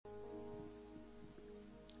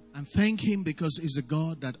And thank Him because He's a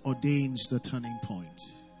God that ordains the turning point.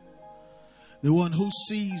 The one who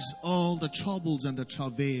sees all the troubles and the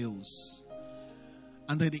travails.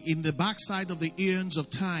 And that in the backside of the eons of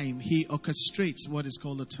time, He orchestrates what is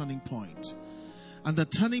called a turning point. And the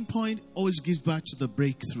turning point always gives back to the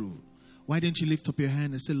breakthrough. Why don't you lift up your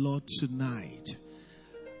hand and say, Lord, tonight,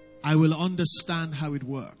 I will understand how it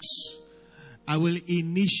works. I will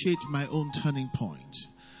initiate my own turning point.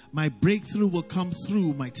 My breakthrough will come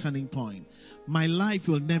through my turning point. My life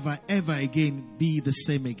will never, ever again be the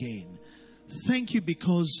same again. Thank you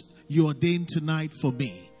because you ordained tonight for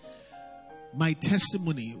me. My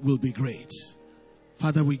testimony will be great.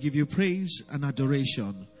 Father, we give you praise and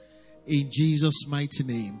adoration in Jesus' mighty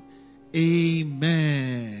name.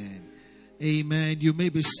 Amen. Amen. You may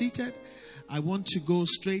be seated. I want to go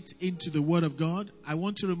straight into the Word of God. I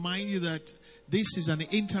want to remind you that this is an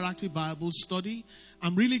interactive Bible study.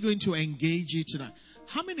 I'm really going to engage you tonight.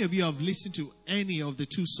 How many of you have listened to any of the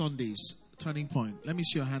 2 Sundays, Turning Point? Let me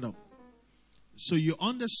see your hand up. So you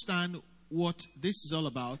understand what this is all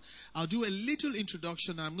about. I'll do a little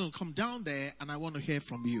introduction and I'm going to come down there and I want to hear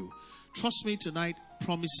from you. Trust me, tonight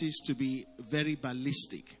promises to be very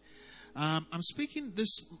ballistic. I'm speaking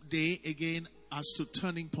this day again as to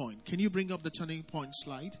turning point. Can you bring up the turning point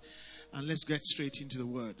slide? And let's get straight into the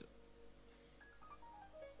word.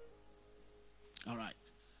 All right.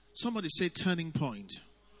 Somebody say turning point.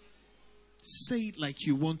 Say it like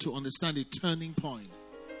you want to understand a turning point.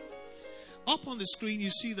 Up on the screen, you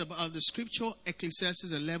see the scripture,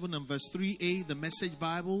 Ecclesiastes 11 and verse 3a, the Message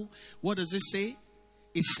Bible. What does it say?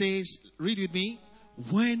 It says, read with me,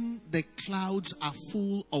 when the clouds are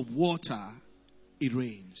full of water, it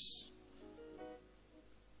rains.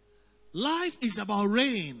 Life is about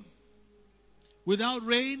rain. Without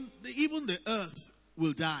rain, even the earth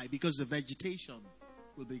will die because the vegetation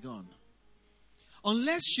will be gone.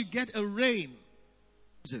 Unless you get a rain,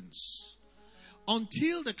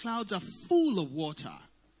 until the clouds are full of water,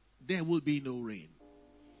 there will be no rain.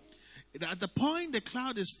 At the point the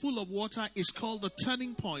cloud is full of water is called the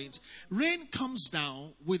turning point. Rain comes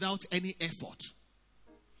down without any effort.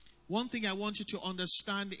 One thing I want you to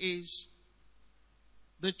understand is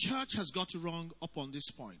the church has got it wrong up on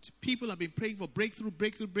this point. People have been praying for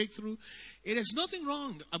breakthrough. It is nothing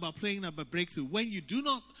wrong about praying about breakthrough when you do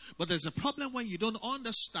not, but there's a problem when you don't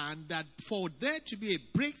understand that for there to be a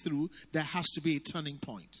breakthrough, there has to be a turning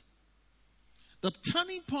point. The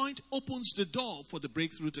turning point opens the door for the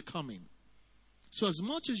breakthrough to come in. So as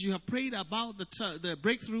much as you have prayed about the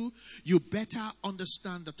breakthrough, you better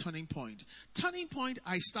understand the turning point. Turning point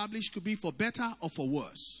I established could be for better or for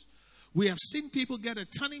worse. We have seen people get a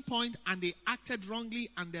turning point and they acted wrongly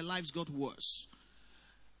and their lives got worse.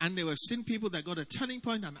 And there were seen people that got a turning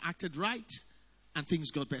point and acted right and things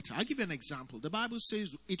got better. I'll give you an example. The Bible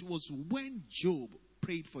says it was when Job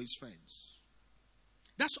prayed for his friends.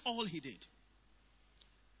 That's all he did.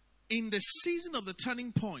 In the season of the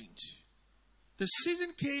turning point, the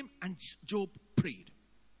season came and Job prayed.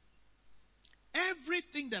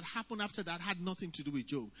 Everything that happened after that had nothing to do with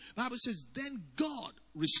Job. The Bible says, then God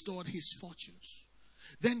restored his fortunes.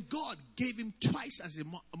 Then God gave him twice as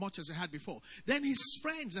much as he had before. Then his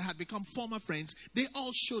friends that had become former friends, they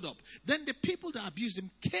all showed up. Then the people that abused him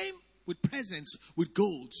came with presents, with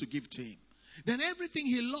gold to give to him. Then everything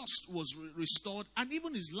he lost was restored and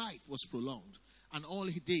even his life was prolonged. And all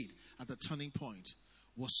he did at the turning point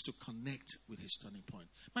was to connect with his turning point.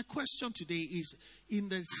 My question today is, in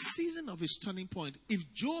the season of his turning point,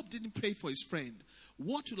 if Job didn't pray for his friend,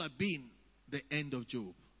 what would have been the end of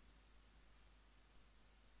Job?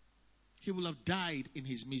 He will have died in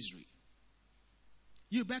his misery.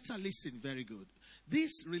 You better listen very good.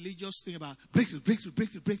 This religious thing about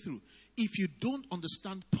breakthrough. If you don't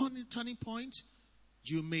understand turning point,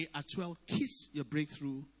 you may as well kiss your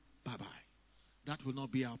breakthrough bye-bye. That will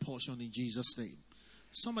not be our portion in Jesus' name.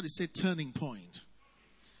 Somebody say turning point.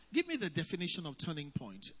 Give me the definition of turning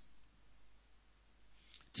point.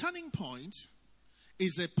 Turning point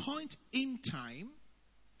is a point in time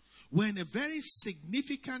when a very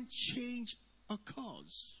significant change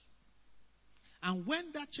occurs. And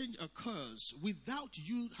when that change occurs without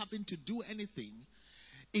you having to do anything,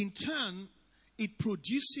 in turn, it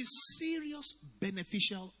produces serious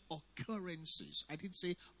beneficial occurrences. I didn't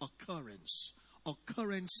say occurrence.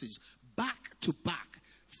 Occurrences. Back to back,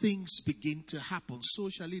 things begin to happen. So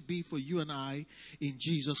shall it be for you and I in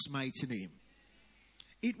Jesus' mighty name.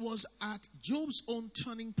 It was at Job's own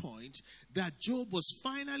turning point that Job was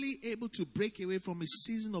finally able to break away from a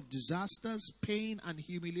season of disasters, pain, and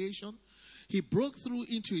humiliation. He broke through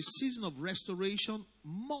into a season of restoration,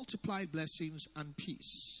 multiplied blessings, and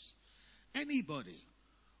peace. Anybody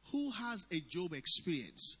who has a Job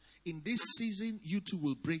experience, in this season, you too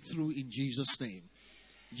will break through in Jesus' name.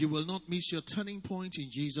 You will not miss your turning point in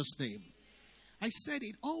Jesus' name. I said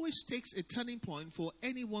it always takes a turning point for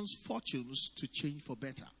anyone's fortunes to change for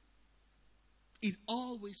better. It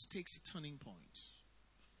always takes a turning point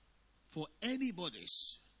for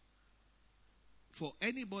anybody's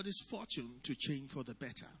fortune to change for the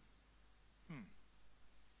better.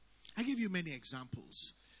 I give you many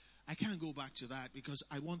examples. I can't go back to that because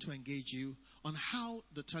I want to engage you on how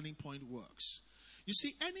the turning point works. You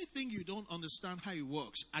see, anything you don't understand how it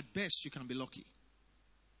works, at best you can be lucky.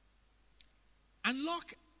 And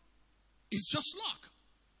luck is just luck.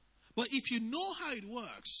 But if you know how it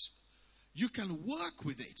works, you can work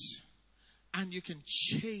with it and you can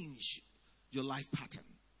change your life pattern.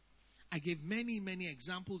 I gave many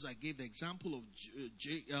examples. I gave the example of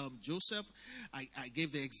Joseph. I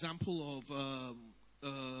gave the example of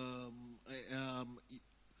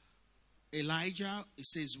Elijah. It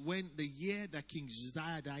says, when the year that King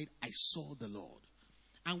Uzziah died, I saw the Lord.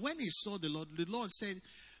 And when he saw the Lord said,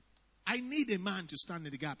 I need a man to stand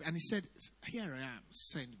in the gap. And he said, here I am,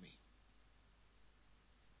 send me.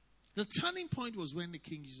 The turning point was when the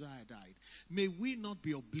King Uzziah died. May we not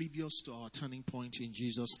be oblivious to our turning point in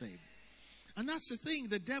Jesus' name. And that's the thing.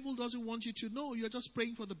 The devil doesn't want you to know. You're just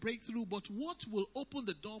praying for the breakthrough. But what will open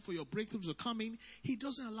the door for your breakthroughs to come in, he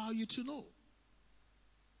doesn't allow you to know.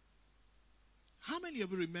 How many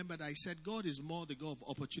of you remember that I said God is more the God of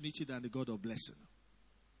opportunity than the God of blessing?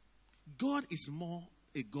 God is more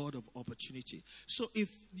a God of opportunity. So if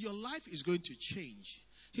your life is going to change,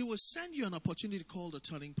 he will send you an opportunity called a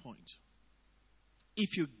turning point.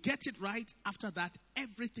 If you get it right, after that,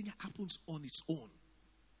 everything happens on its own.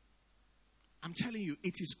 I'm telling you,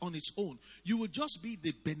 it is on its own. You will just be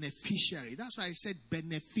the beneficiary. That's why I said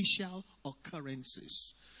beneficial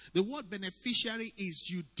occurrences. The word beneficiary is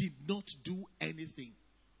you did not do anything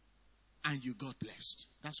and you got blessed.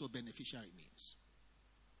 That's what beneficiary means.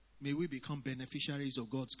 May we become beneficiaries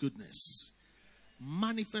of God's goodness.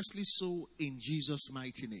 Manifestly so in Jesus'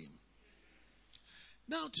 mighty name.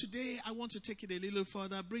 Now today I want to take it a little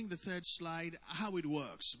further. Bring the third slide. How it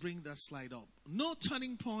works. Bring that slide up. No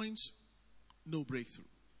turning point, no breakthrough.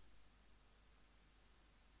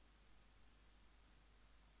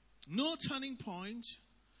 No turning point,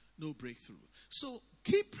 no breakthrough. So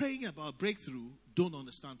keep praying about breakthrough. Don't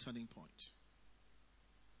understand turning point.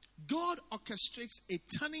 God orchestrates a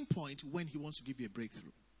turning point when he wants to give you a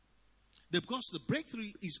breakthrough. Because the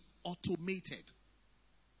breakthrough is automated.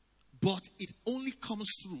 But it only comes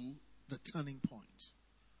through the turning point.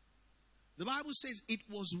 The Bible says it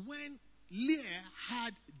was when Leah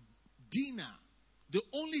had Dinah, the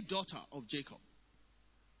only daughter of Jacob.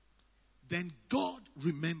 Then God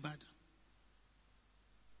remembered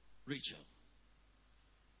Rachel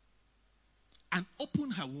and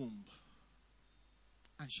opened her womb.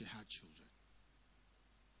 And she had children.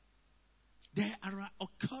 There are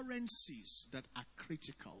occurrences that are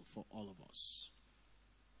critical for all of us.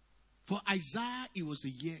 For Isaiah, it was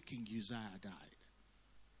the year King Uzziah died.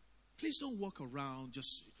 Please don't walk around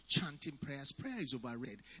just chanting prayers. Prayer is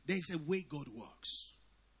overrated. There's a way God works.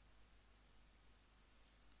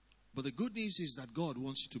 But the good news is that God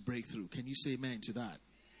wants you to break through. Can you say amen to that?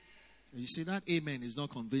 You say that amen is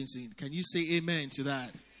not convincing. Can you say amen to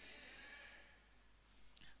that?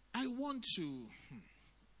 I want to,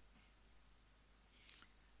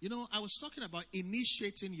 I was talking about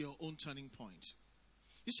initiating your own turning point.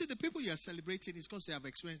 You see, the people you are celebrating is because they have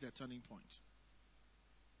experienced their turning point.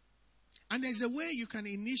 And there's a way you can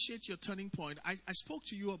initiate your turning point. I spoke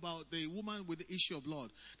to you about the woman with the issue of blood.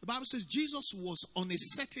 The Bible says Jesus was on a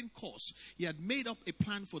certain course. He had made up a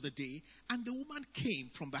plan for the day. And the woman came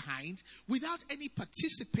from behind without any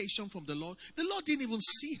participation from the Lord. The Lord didn't even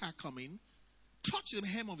see her coming. Touched the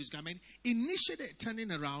hem of his garment. Initiated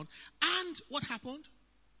turning around. And what happened?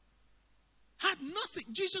 Had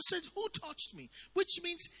nothing. Jesus said, who touched me? Which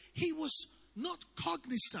means he was not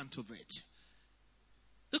cognizant of it.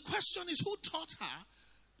 The question is, who taught her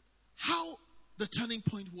how the turning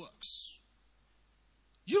point works?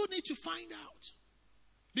 You need to find out.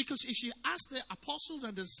 Because if she asked the apostles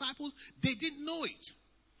and the disciples, they didn't know it.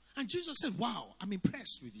 And Jesus said, wow, I'm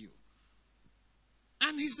impressed with you.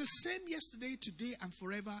 And he's the same yesterday, today, and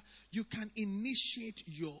forever. You can initiate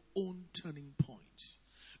your own turning point.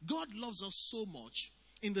 God loves us so much.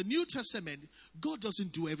 In the New Testament, God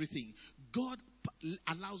doesn't do everything. God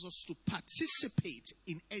allows us to participate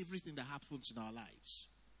in everything that happens in our lives.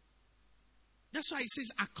 That's why it says,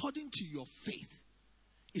 according to your faith,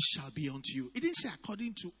 it shall be unto you. It didn't say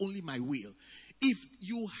according to only my will. If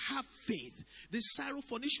you have faith, the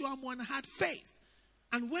Syrophoenician one had faith.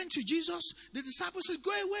 and went to Jesus. The disciples said,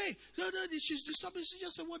 go away. No, she's disturbing.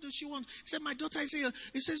 Jesus said, what does she want? He said, my daughter is here.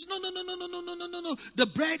 He says, no. The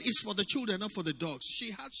bread is for the children, not for the dogs.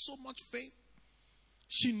 She had so much faith.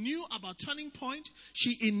 She knew about turning point.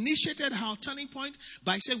 She initiated her turning point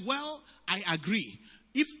by saying, well, I agree.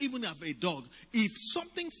 If even have a dog, if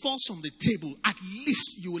something falls on the table, at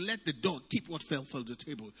least you will let the dog keep what fell from the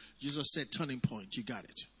table. Jesus said, turning point, you got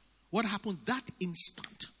it. What happened that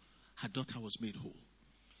instant? Her daughter was made whole.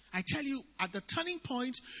 I tell you, at the turning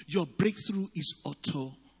point, your breakthrough is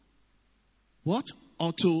automatic.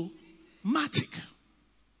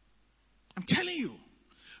 I'm telling you.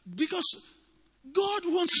 Because God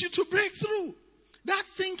wants you to break through. That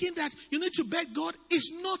thinking that you need to beg God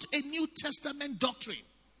is not a New Testament doctrine.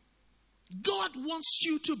 God wants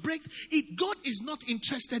you to break it. God is not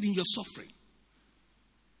interested in your suffering.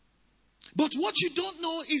 But what you don't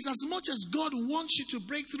know is, as much as God wants you to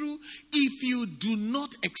break through, if you do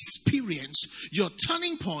not experience your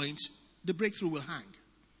turning point, the breakthrough will hang.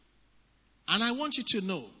 And I want you to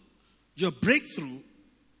know, your breakthrough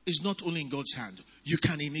is not only in God's hand. You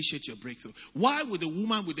can initiate your breakthrough. Why would the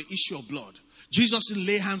woman with the issue of blood, Jesus didn't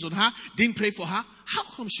lay hands on her, didn't pray for her? How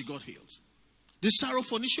come she got healed? The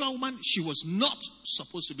Syrophoenician woman, she was not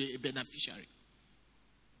supposed to be a beneficiary.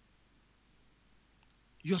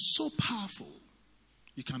 You're so powerful,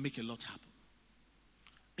 you can make a lot happen.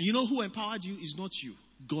 And you know who empowered you? Is not you.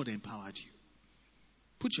 God empowered you.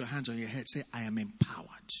 Put your hands on your head. Say, I am empowered.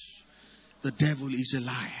 The devil is a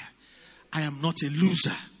liar. I am not a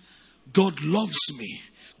loser. God loves me.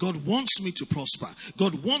 God wants me to prosper.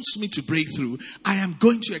 God wants me to break through. I am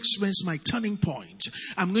going to experience my turning point.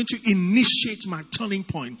 I'm going to initiate my turning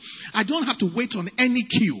point. I don't have to wait on any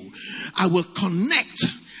cue. I will connect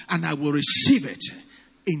and I will receive it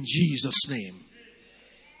in Jesus' name.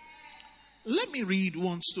 Let me read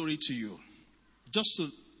one story to you. Just to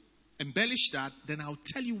embellish that, then I'll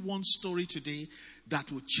tell you one story today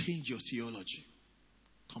that will change your theology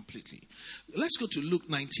completely. Let's go to Luke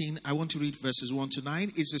 19. I want to read verses 1 to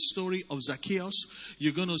 9. It's a story of Zacchaeus.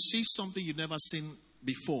 You're going to see something you've never seen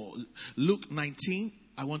before. Luke 19,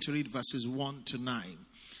 I want to read verses 1 to 9.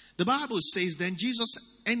 The Bible says, then Jesus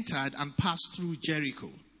entered and passed through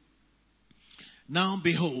Jericho. Now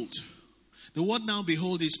behold. The word now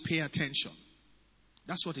behold is pay attention.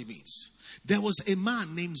 That's what it means. There was a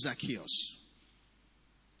man named Zacchaeus.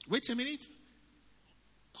 Wait a minute.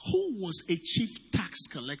 Who was a chief tax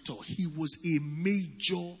collector? He was a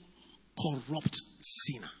major corrupt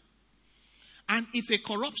sinner. And if a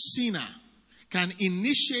corrupt sinner can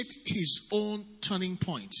initiate his own turning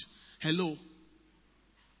point, hello.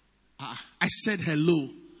 I said hello.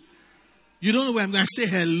 You don't know where I'm going to say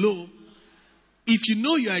hello. If you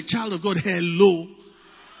know you're a child of God, hello.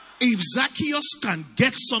 If Zacchaeus can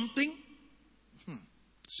get something,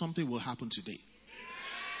 something will happen today.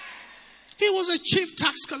 He was a chief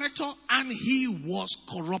tax collector and he was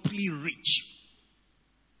corruptly rich.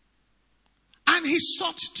 And he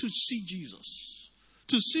sought to see Jesus,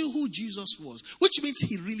 to see who Jesus was, which means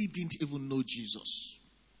he really didn't even know Jesus.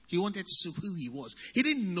 He wanted to see who he was. He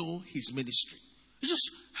didn't know his ministry. He just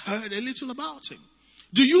heard a little about him.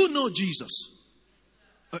 Do you know Jesus?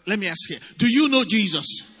 Let me ask here. Do you know Jesus?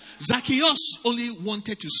 Zacchaeus only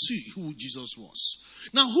wanted to see who Jesus was.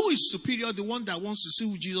 Now, who is superior? The one that wants to see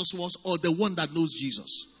who Jesus was or the one that knows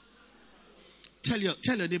Jesus? Tell your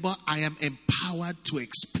neighbor, I am empowered to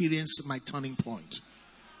experience my turning point.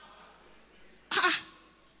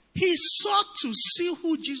 He sought to see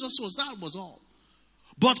who Jesus was. That was all.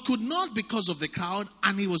 But could not because of the crowd,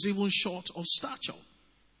 and he was even short of stature.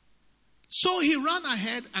 So he ran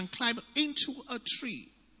ahead and climbed into a tree,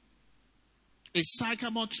 a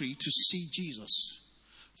sycamore tree, to see Jesus.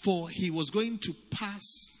 For he was going to pass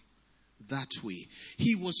that way.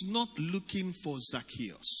 He was not looking for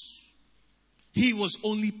Zacchaeus. He was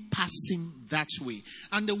only passing that way.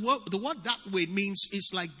 And the word that way means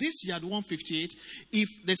it's like this yard 158. If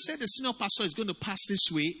they said the senior pastor is going to pass this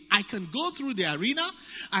way, I can go through the arena.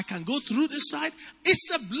 I can go through this side. It's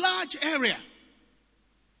a large area.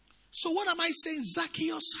 So what am I saying?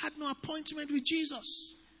 Zacchaeus had no appointment with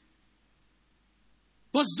Jesus.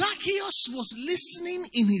 But Zacchaeus was listening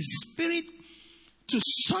in his spirit to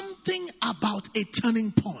something about a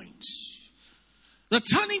turning point. The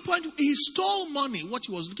turning point, he stole money, what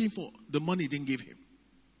he was looking for. The money didn't give him.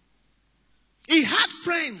 He had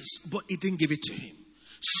friends, but it didn't give it to him.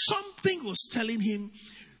 Something was telling him,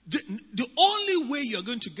 the only way you're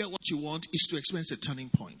going to get what you want is to experience a turning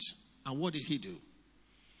point. And what did he do?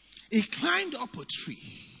 He climbed up a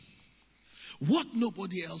tree. What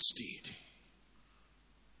nobody else did.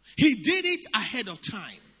 He did it ahead of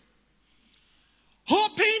time.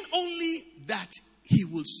 hoping only that he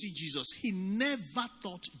will see Jesus. He never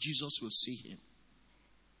thought Jesus will see him.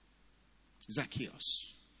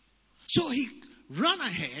 Zacchaeus. So he ran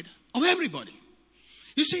ahead of everybody.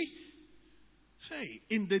 You see, hey,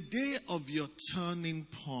 in the day of your turning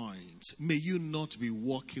point, may you not be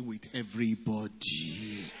walking with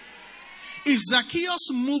everybody. If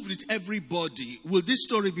Zacchaeus moved with everybody, will this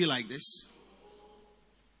story be like this?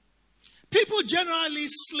 People generally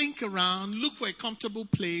slink around, look for a comfortable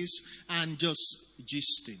place, and just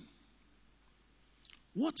gisting.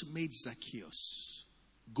 What made Zacchaeus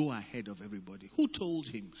go ahead of everybody? Who told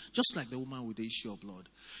him? Just like the woman with the issue of blood.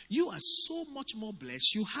 You are so much more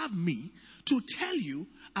blessed. You have me to tell you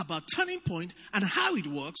about Turning Point and how it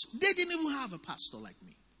works. They didn't even have a pastor like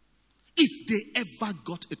me. If they ever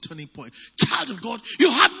got a turning point, child of God,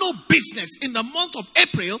 you have no business in the month of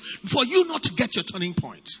April for you not to get your turning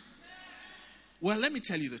point. Well, let me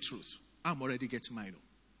tell you the truth. I'm already getting mine.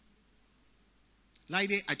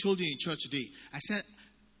 Like I told you in church today, I said,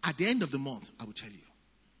 at the end of the month, I will tell you.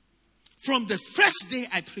 From the first day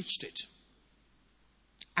I preached it,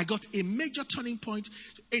 I got a major turning point,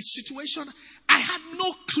 a situation I had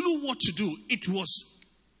no clue what to do. It was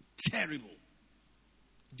terrible.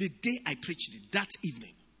 The day I preached it, that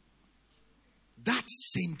evening, that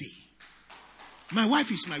same day, my wife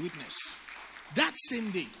is my witness. That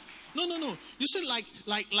same day. No. You see, like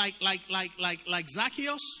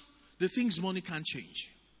Zacchaeus, the things money can't change.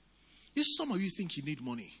 You see, some of you think you need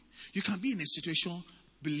money. You can be in a situation,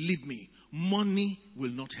 believe me, money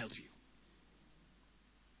will not help you.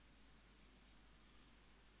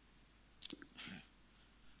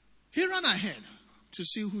 He ran ahead to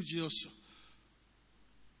see who Jesus,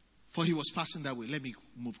 for he was passing that way. Let me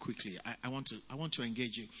move quickly. I want to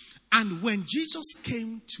engage you. And when Jesus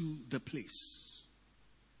came to the place,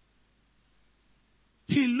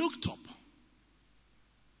 he looked up.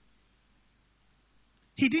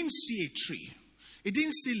 He didn't see a tree. He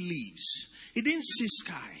didn't see leaves. He didn't see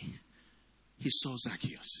sky. He saw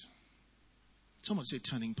Zacchaeus. Someone say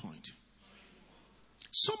turning point.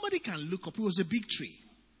 Somebody can look up. It was a big tree.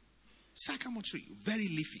 Sycamore tree. Very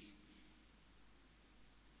leafy.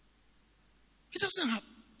 He doesn't have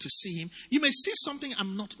to see him. You may see something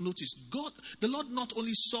I'm not noticed. God, the Lord not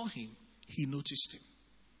only saw him, he noticed him.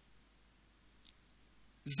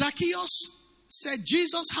 Zacchaeus said,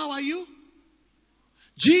 Jesus, how are you?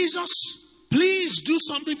 Jesus, please do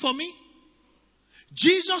something for me.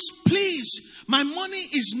 Jesus, please, my money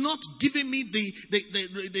is not giving me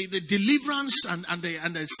the deliverance and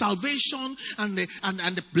the salvation and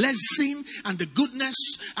the blessing and the goodness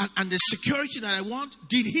and the security that I want.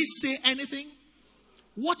 Did he say anything?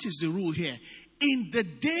 What is the rule here? In the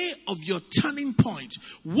day of your turning point,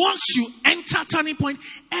 once you enter turning point,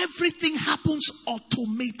 everything happens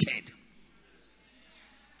automated.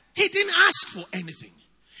 He didn't ask for anything.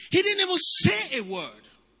 He didn't even say a word.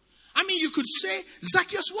 I mean, you could say,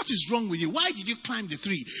 Zacchaeus, what is wrong with you? Why did you climb the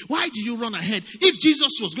tree? Why did you run ahead? If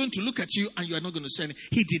Jesus was going to look at you and you are not going to say anything,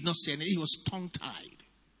 he did not say anything. He was tongue-tied.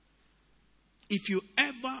 If you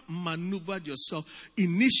ever maneuvered yourself,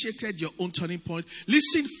 initiated your own turning point,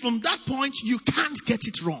 listen, from that point, you can't get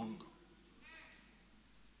it wrong.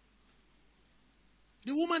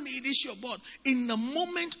 The woman in the issue of blood, in the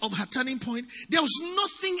moment of her turning point, there was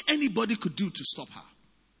nothing anybody could do to stop her.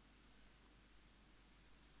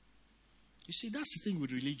 You see, that's the thing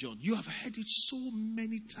with religion. You have heard it so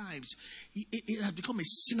many times. It has become a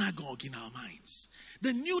synagogue in our minds.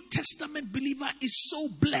 The New Testament believer is so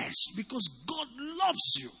blessed because God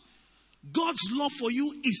loves you. God's love for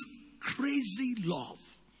you is crazy love.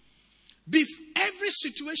 Every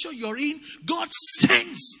situation you're in, God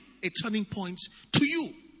sends a turning point to you.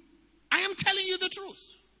 I am telling you the truth.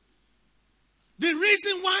 The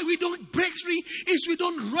reason why we don't break free is we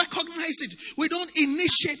don't recognize it. We don't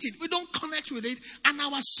initiate it. We don't connect with it. And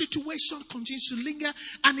our situation continues to linger.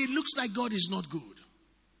 And it looks like God is not good.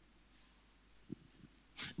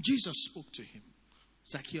 Jesus spoke to him.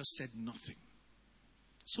 Zacchaeus said nothing.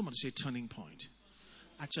 Somebody say turning point.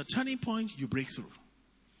 At your turning point, you break through.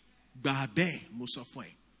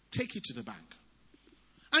 Take it to the bank.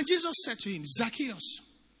 And Jesus said to him, Zacchaeus,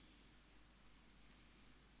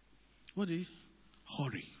 what did he?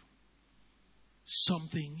 Hurry.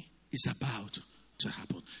 Something is about to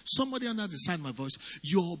happen. Somebody under the sound of my voice,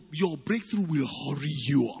 your breakthrough will hurry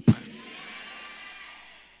you up.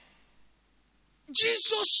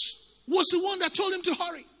 Jesus was the one that told him to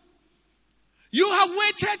hurry. You have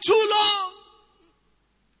waited too long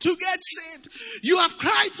to get saved. You have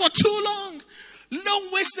cried for too long.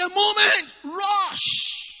 Don't waste a moment.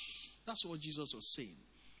 Rush. That's what Jesus was saying.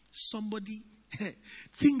 Somebody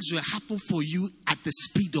things will happen for you at the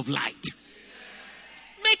speed of light.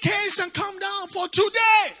 Make haste and come down for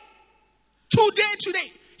today.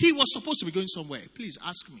 Today. He was supposed to be going somewhere. Please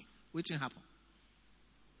ask me. Waiting happen.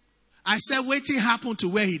 I said waiting happened to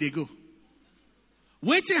where he they go.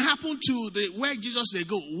 Waiting happened to where Jesus they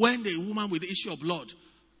go when the woman with the issue of blood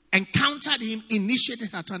encountered him, initiated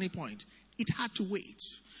her turning point. It had to wait.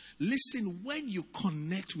 Listen, when you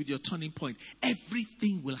connect with your turning point,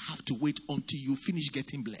 everything will have to wait until you finish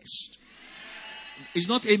getting blessed. It's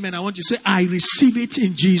not amen. I want you to say, I receive it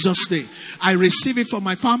in Jesus' name. I receive it for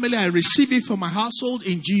my family. I receive it for my household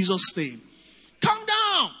in Jesus' name. Come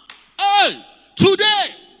down. Hey,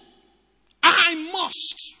 today, I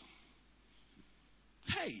must.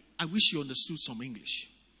 Hey, I wish you understood some English.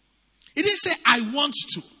 It didn't say, I want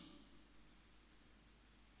to.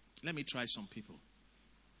 Let me try some people.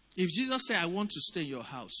 If Jesus said, I want to stay in your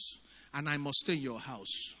house, and I must stay in your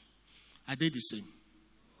house, are they the same?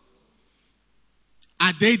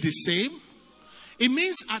 Are they the same? It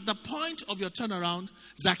means at the point of your turnaround,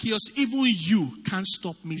 Zacchaeus, even you can't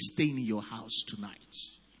stop me staying in your house tonight.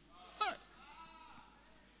 Hey.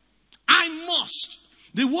 I must.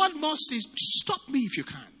 The word must is stop me if you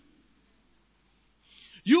can.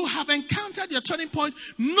 You have encountered your turning point.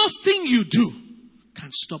 Nothing you do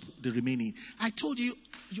can stop the remaining. I told you,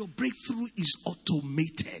 your breakthrough is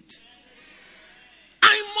automated.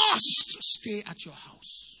 I must stay at your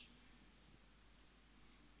house.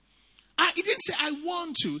 It didn't say, I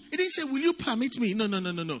want to. It didn't say, will you permit me?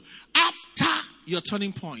 No. After your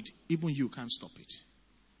turning point, even you can't stop it.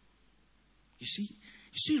 You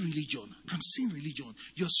see religion. I'm seeing religion.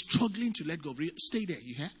 You're struggling to let go of religion. Stay there,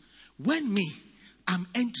 you hear? When I'm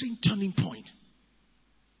entering turning point.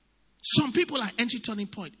 Some people are entering turning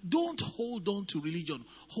point. Don't hold on to religion.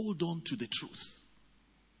 Hold on to the truth.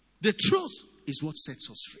 The truth is what sets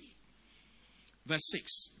us free. Verse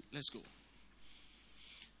 6. Let's go.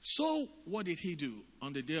 So, what did he do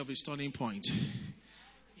on the day of his turning point?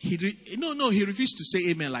 He refused to say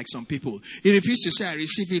amen like some people. He refused to say, I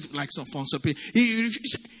receive it like some people. He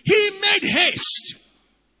made haste.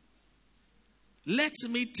 Let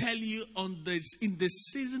me tell you, in the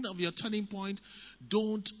season of your turning point,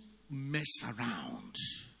 don't mess around.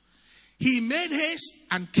 He made haste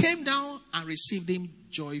and came down and received him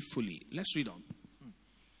joyfully. Let's read on.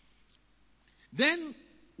 Then,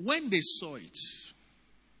 when they saw it,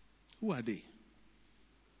 who are they?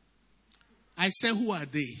 I say, who are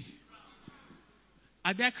they?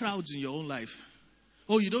 Are there crowds in your own life?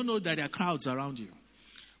 Oh, you don't know that there are crowds around you.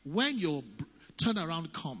 When your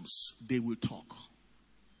turnaround comes, they will talk.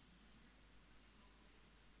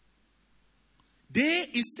 They,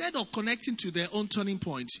 instead of connecting to their own turning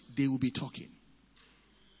point, they will be talking.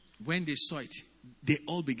 When they saw it, they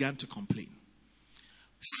all began to complain,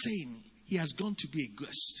 saying, he has gone to be a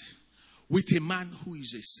guest with a man who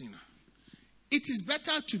is a sinner. It is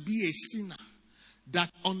better to be a sinner that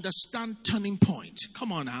understand turning point.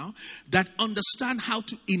 Come on now. That understand how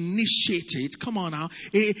to initiate it. Come on now.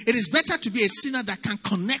 It is better to be a sinner that can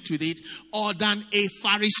connect with it, or than a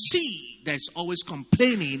Pharisee that's always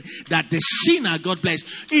complaining that the sinner, God bless.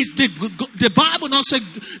 Is the Bible not say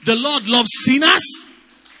the Lord loves sinners?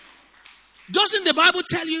 Doesn't the Bible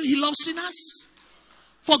tell you he loves sinners?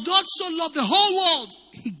 For God so loved the whole world,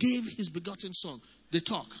 he gave his begotten son. They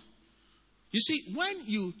talk. You see, when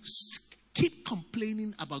you keep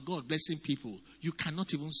complaining about God blessing people, you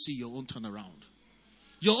cannot even see your own turnaround.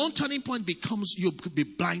 Your own turning point becomes, you'll be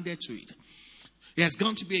blinded to it. He has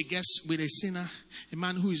gone to be a guest with a sinner, a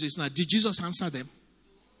man who is a sinner. Did Jesus answer them?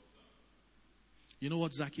 You know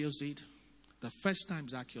what Zacchaeus did? The first time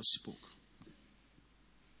Zacchaeus spoke.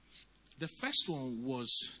 The first one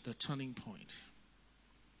was the turning point.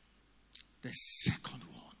 The second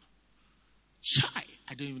one,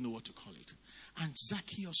 I don't even know what to call it. And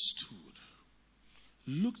Zacchaeus stood,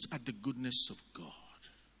 looked at the goodness of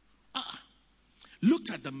God, looked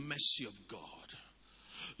at the mercy of God.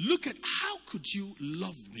 Look at, how could you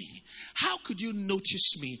love me? How could you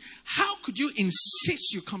notice me? How could you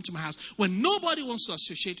insist you come to my house when nobody wants to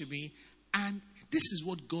associate with me? And this is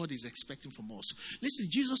what God is expecting from us. Listen,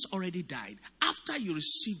 Jesus already died. After you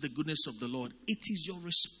receive the goodness of the Lord, it is your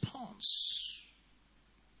response.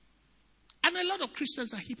 And a lot of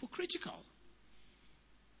Christians are hypocritical.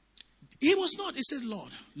 He was not. He said,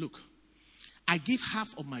 Lord, look, I give half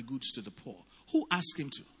of my goods to the poor. Who asked him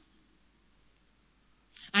to?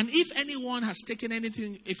 And if anyone has taken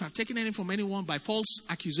anything, if I've taken anything from anyone by false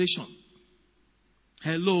accusation,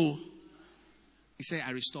 hello, he said,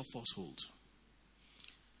 I restore falsehood.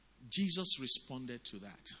 Jesus responded to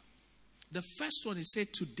that. The first one, he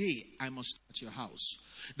said, today I must stay at your house.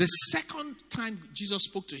 The second time Jesus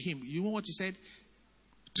spoke to him, you know what he said?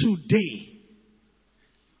 Today.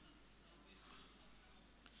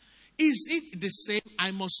 Is it the same,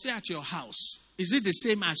 I must stay at your house? Is it the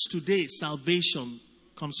same as today, salvation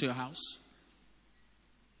comes to your house?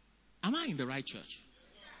 Am I in the right church?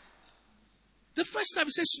 The first time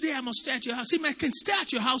he says, today I must stay at your house. I can stay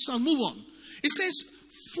at your house and move on. It says,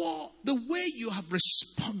 for the way you have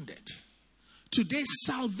responded, today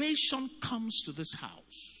salvation comes to this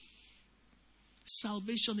house.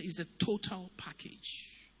 Salvation is a total package.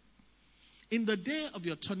 In the day of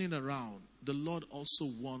your turning around, the Lord also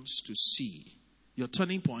wants to see your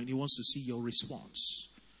turning point. He wants to see your response.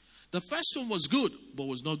 The first one was good, but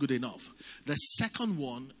was not good enough. The second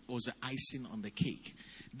one was the icing on the cake.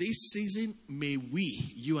 This season, may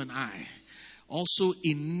we, you and I, also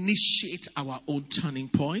initiate our own turning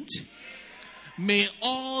point. May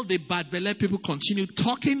all the bad belly people continue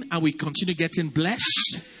talking and we continue getting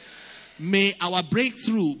blessed. May our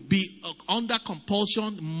breakthrough be under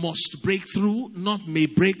compulsion, must break through, not may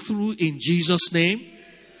break through, in Jesus' name.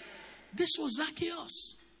 This was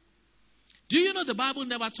Zacchaeus. Do you know the Bible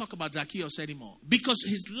never talks about Zacchaeus anymore? Because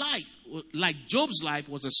his life, like Job's life,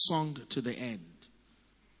 was a song to the end.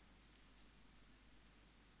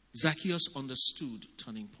 Zacchaeus understood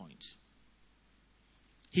turning point.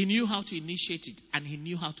 He knew how to initiate it and he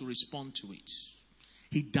knew how to respond to it.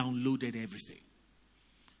 He downloaded everything.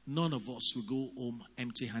 None of us will go home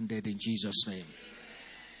empty-handed in Jesus' name.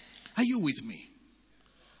 Are you with me?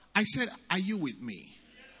 I said, are you with me?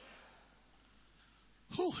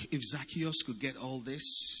 Oh, if Zacchaeus could get all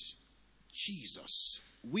this, Jesus,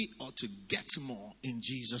 we ought to get more in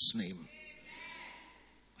Jesus' name.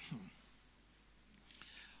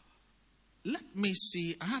 Let me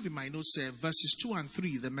see. I have in my notes here verses 2 and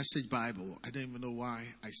 3, the Message Bible. I don't even know why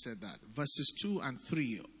I said that. Verses 2 and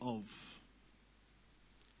 3 of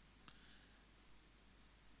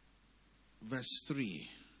verse 3.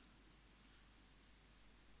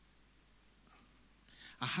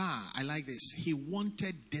 Aha, I like this. He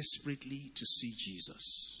wanted desperately to see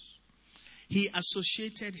Jesus. He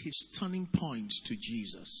associated his turning point to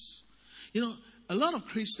Jesus. You know, a lot of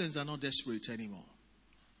Christians are not desperate anymore.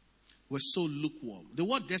 We're so lukewarm. The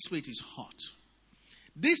word desperate is hot.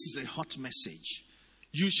 This is a hot message.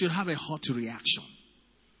 You should have a hot reaction.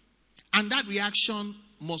 And that reaction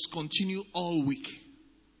must continue all week.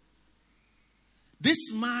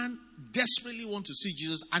 This man desperately wanted to see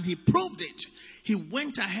Jesus and he proved it. He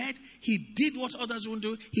went ahead. He did what others won't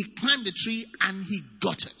do. He climbed the tree and he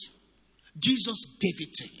got it. Jesus gave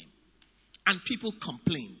it to him. And people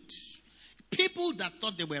complained. People that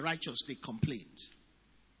thought they were righteous, they complained.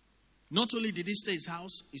 Not only did he stay in his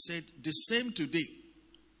house, he said, the same today,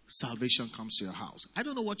 salvation comes to your house. I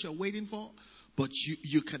don't know what you're waiting for, but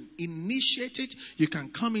you can initiate it. You can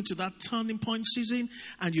come into that turning point season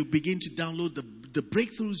and you begin to download the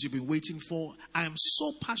breakthroughs you've been waiting for. I am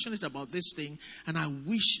so passionate about this thing and I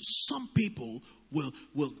wish some people will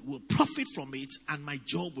profit from it and my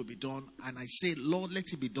job will be done. And I say, Lord,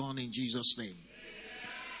 let it be done in Jesus' name.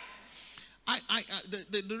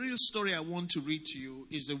 The real story I want to read to you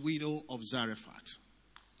is the widow of Zarephath.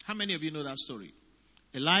 How many of you know that story?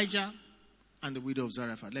 Elijah and the widow of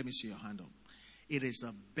Zarephath. Let me see your hand up. It is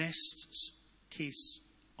the best case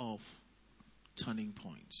of turning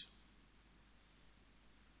point.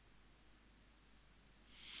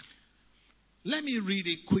 Let me read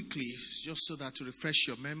it quickly, just so that to refresh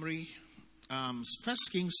your memory. 1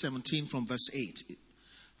 Kings 17 from verse 8.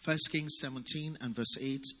 1 Kings 17 and verse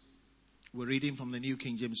 8. We're reading from the New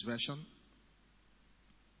King James Version.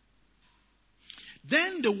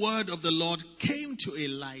 Then the word of the Lord came to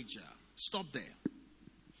Elijah. Stop there.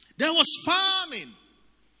 There was famine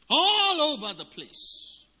all over the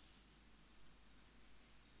place.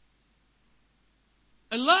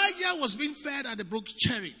 Elijah was being fed at the brook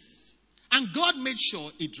Cherith. And God made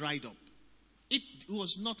sure it dried up. It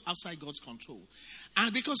was not outside God's control.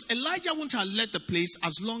 And because Elijah wouldn't have let the place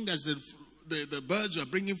as long as the birds were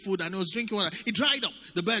bringing food and he was drinking water. It dried up.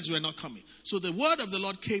 The birds were not coming. So the word of the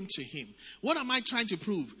Lord came to him. What am I trying to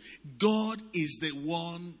prove? God is the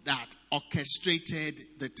one that orchestrated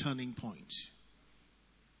the turning point.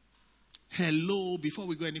 Hello, before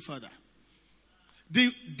we go any further.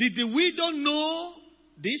 Did the widow know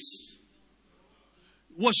this?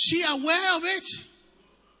 Was she aware of it?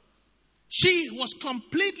 She was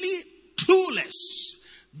completely clueless.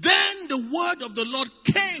 Then the word of the Lord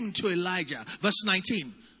came to Elijah. Verse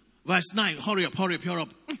 19. Verse 9. Hurry up.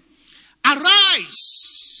 Arise.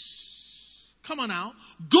 Come on now.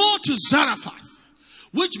 Go to Zarephath.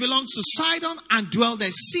 which belongs to Sidon, and dwell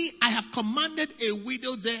there. See, I have commanded a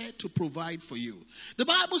widow there to provide for you. The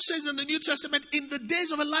Bible says in the New Testament, in the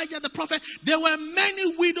days of Elijah the prophet, there were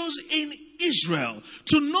many widows in Israel.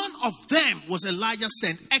 To none of them was Elijah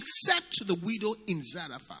sent, except to the widow in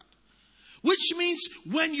Zarephath. Which means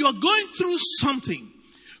when you're going through something,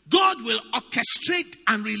 God will orchestrate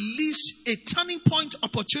and release a turning point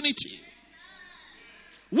opportunity.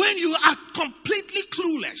 When you are completely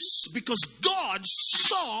clueless, because God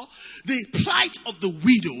saw the plight of the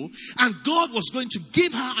widow and God was going to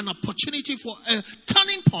give her an opportunity for a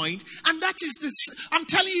turning point, and that is this, I'm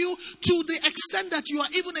telling you, to the extent that you are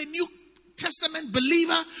even a New Testament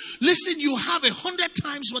believer, listen, you have 100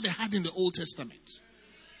 times what they had in the Old Testament.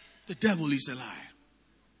 The devil is a liar.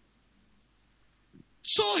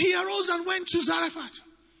 So he arose and went to Zarephath.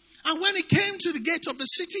 And when he came to the gate of the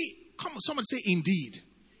city, come on, someone say indeed.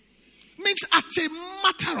 Means as a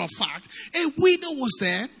matter of fact, a widow was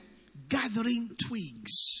there gathering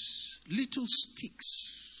twigs, little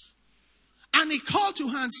sticks. And he called to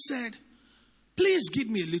her and said, please give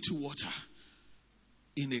me a little water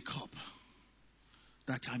in a cup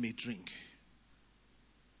that I may drink.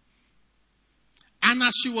 And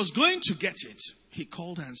as she was going to get it, he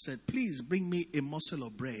called her and said, please bring me a morsel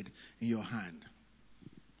of bread in your hand.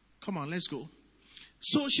 Come on, let's go.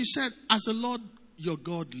 So she said, as the Lord your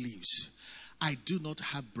God lives, I do not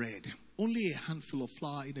have bread, only a handful of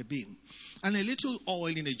flour in a bin and a little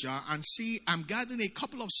oil in a jar. And see, I'm gathering a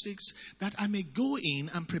couple of sticks that I may go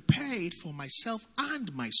in and prepare it for myself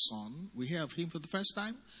and my son. We hear of him for the first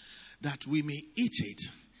time, that we may eat it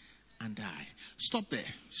and die. Stop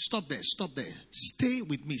there, stop there, stop there. Stay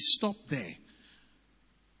with me, stop there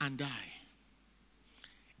and die.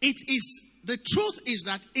 The truth is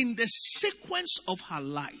that in the sequence of her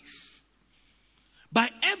life, by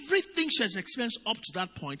everything she has experienced up to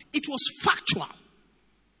that point, it was factual.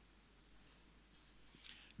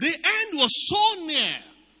 The end was so near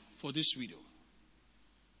for this widow.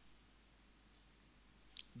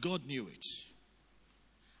 God knew it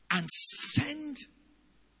and sent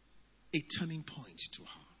a turning point to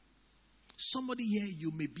her. Somebody here,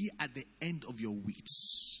 you may be at the end of your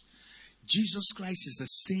wits. Jesus Christ is the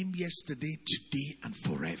same yesterday, today, and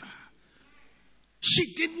forever.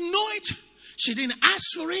 She didn't know it. She didn't ask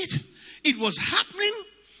for it. It was happening,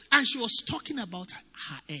 and she was talking about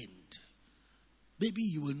her end. Baby,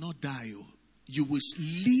 you will not die. You will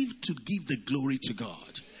live to give the glory to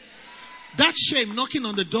God. That shame knocking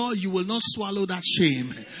on the door, you will not swallow that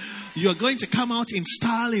shame. You are going to come out in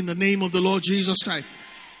style in the name of the Lord Jesus Christ.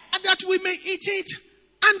 And that we may eat it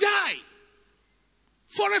and die.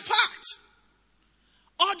 For a fact.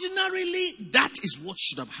 Ordinarily, that is what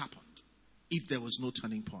should have happened if there was no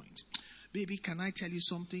turning point. Baby, can I tell you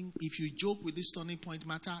something? If you joke with this turning point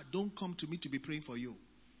matter, don't come to me to be praying for you.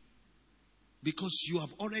 Because you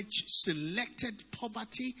have already selected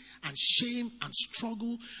poverty and shame and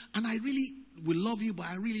struggle. And I really will love you, but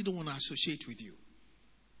I really don't want to associate with you.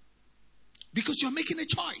 Because you're making a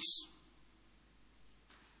choice.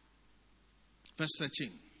 Verse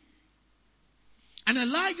 13. And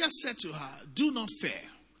Elijah said to her, do not fear.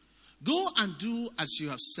 Go and do as you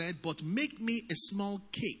have said, but make me a small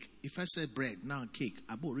cake. If I said bread, now cake.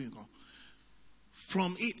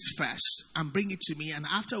 From it first and bring it to me, and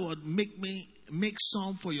afterward make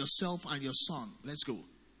some for yourself and your son. Let's go.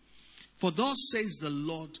 For thus says the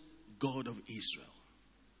Lord God of Israel.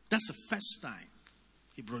 That's the first time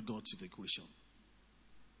he brought God to the equation.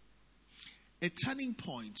 A turning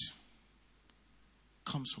point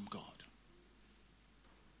comes from God.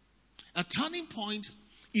 A turning point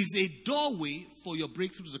is a doorway for your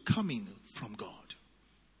breakthrough to come in from God.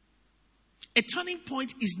 A turning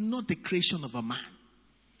point is not the creation of a man.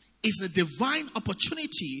 It's a divine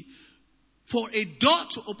opportunity for a door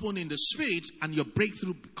to open in the spirit and your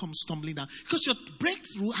breakthrough comes stumbling down. Because your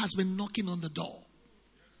breakthrough has been knocking on the door.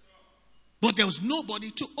 But there was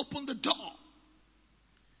nobody to open the door.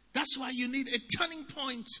 That's why you need a turning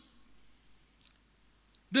point.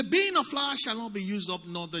 The bin of flour shall not be used up,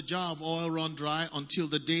 nor the jar of oil run dry until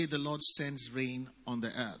the day the Lord sends rain on the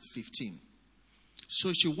earth. 15.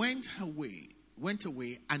 So she went away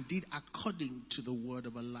and did according to the word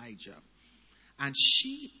of Elijah. And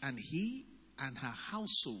she and he and her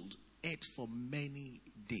household ate for many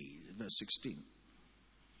days. Verse 16.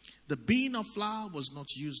 The bin of flour was not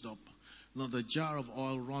used up, nor the jar of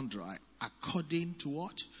oil run dry, according to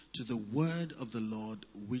what? To the word of the Lord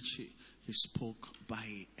which he spoke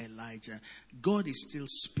by Elijah. God is still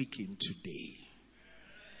speaking today.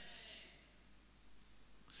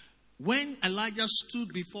 When Elijah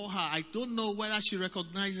stood before her, I don't know whether she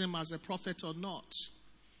recognized him as a prophet or not.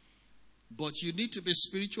 But you need to be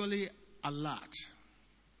spiritually alert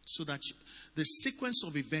so that the sequence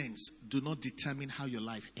of events do not determine how your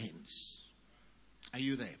life ends. Are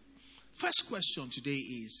you there? First question today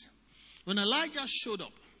is, when Elijah showed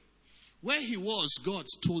up, where he was, God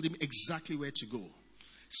told him exactly where to go.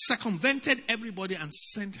 Circumvented everybody and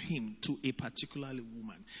sent him to a particular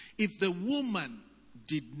woman. If the woman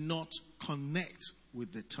did not connect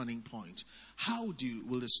with the turning point, how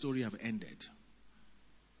will the story have ended?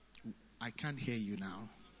 I can't hear you now.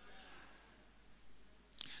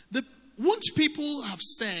 Won't people have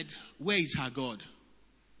said, where is her God?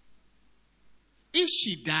 If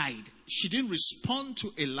she died, she didn't respond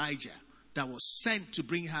to Elijah that was sent to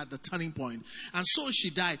bring her the turning point, and so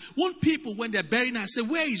she died. Won't people, when they're burying her, say,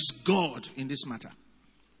 where is God in this matter?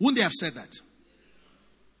 Wouldn't they have said that?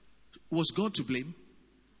 Was God to blame?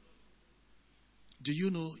 Do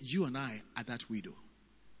you know you and I are that widow?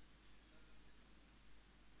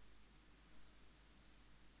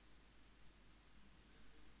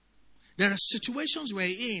 There are situations we're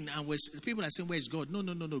in and people are saying, where is God? No,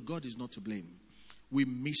 God is not to blame. We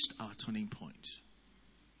missed our turning point.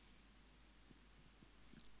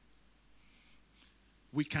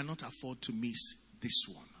 We cannot afford to miss this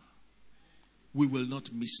one. We will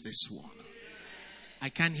not miss this one. I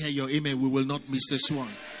can't hear your amen. We will not miss this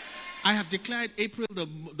one. I have declared April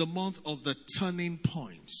the month of the turning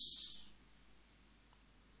points.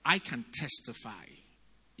 I can testify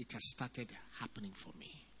it has started happening for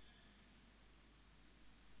me.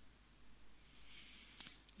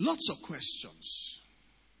 Lots of questions.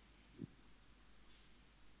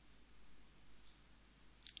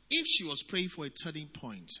 If she was praying for a turning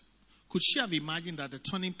point, could she have imagined that the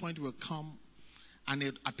turning point will come and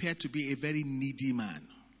it appeared to be a very needy man?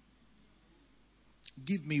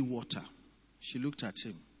 Give me water. She looked at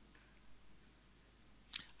him.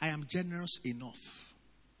 I am generous enough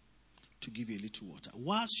to give you a little water.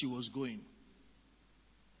 While she was going,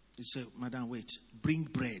 he said, Madam, wait, bring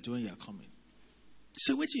bread when you are coming. He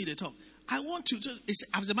said, wait till you talk. I want to,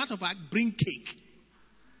 as a matter of fact, bring cake.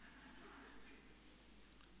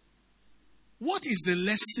 What is the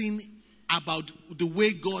lesson about the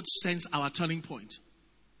way God sends our turning point?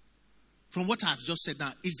 From what I've just said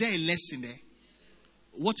now, is there a lesson there?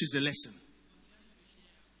 What is the lesson?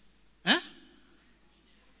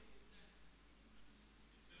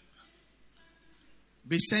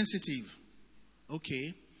 Be sensitive.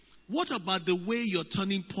 Okay. What about the way your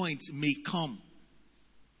turning point may come?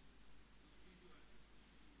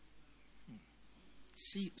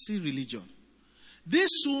 See religion. This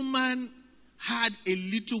woman had a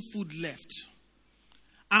little food left.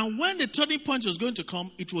 And when the turning point was going to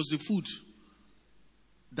come, it was the food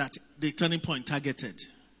that the turning point targeted.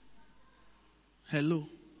 Hello.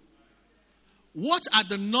 What are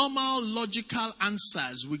the normal logical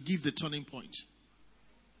answers we give the turning point?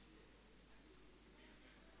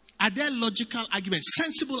 Are there logical arguments,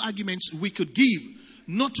 sensible arguments we could give,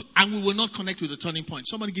 and we will not connect with the turning point?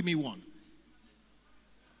 Somebody give me one.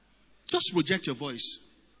 Just project your voice.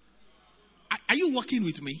 Are you working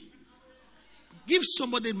with me? Give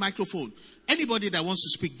somebody a microphone. Anybody that wants to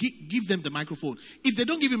speak, give them the microphone. If they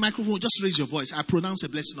don't give you a microphone, just raise your voice. I pronounce a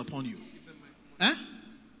blessing upon you.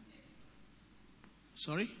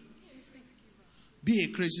 Sorry? Be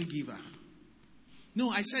a crazy giver. No,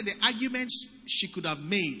 I said the arguments she could have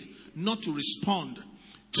made not to respond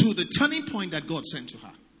to the turning point that God sent to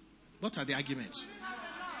her. What are the arguments?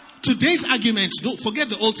 Today's arguments, don't forget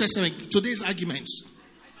the Old Testament. Today's arguments.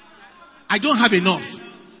 I don't have enough.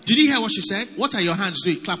 Did you hear what she said? What are your hands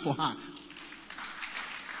doing? Clap for her.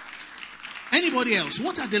 Anybody else?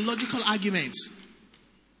 What are the logical arguments?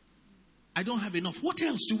 I don't have enough. What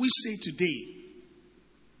else do we say today?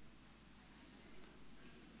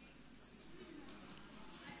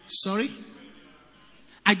 Sorry?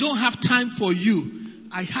 I don't have time for you.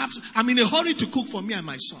 I'm in a hurry to cook for me and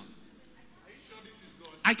my son.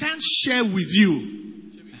 I can't share with you.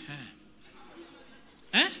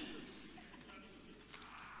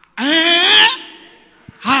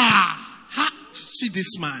 See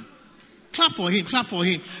this man. Clap for him. Clap for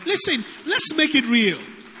him. Listen, let's make it real.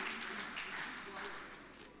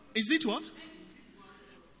 Is it what?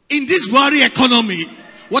 In this worry economy,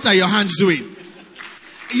 what are your hands doing?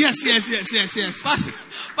 Yes.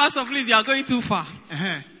 Pastor, please, you are going too far.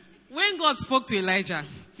 When God spoke to Elijah,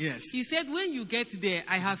 yes, he said, when you get there,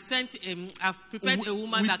 I've prepared a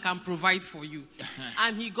woman that can provide for you.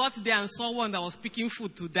 And he got there and saw one that was picking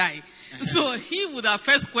food to die. So he would have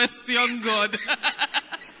first questioned God.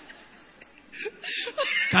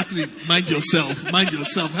 Catherine, mind yourself.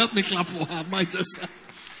 Help me clap for her. Mind yourself.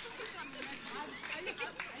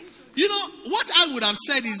 You know, what I would have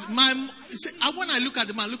said is, when I look at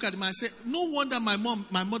him, I say, no wonder my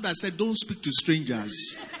mother said, don't speak to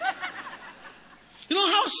strangers. You know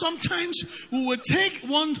how sometimes we would take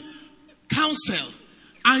one counsel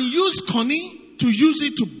and use Connie to use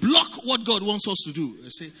it to block what God wants us to do. I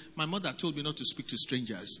say, my mother told me not to speak to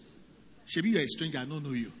strangers. Shebi, you're a stranger, I don't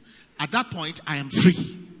know you. At that point, I am free.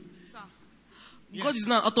 Sir, yes. God is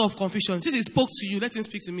not an author of confusion. Since he spoke to you, let him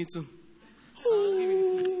speak to me too.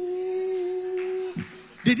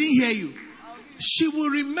 They didn't hear you. She will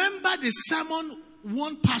remember the sermon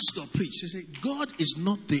one pastor preached. She said, God is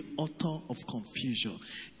not the author of confusion.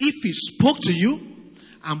 If he spoke to you,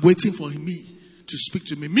 I'm waiting for me to speak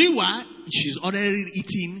to me. Meanwhile, she's already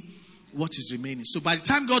eating what is remaining. So by the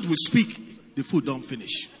time God will speak, the food don't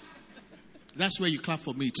finish. That's where you clap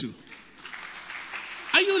for me too.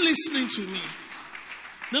 Are you listening to me?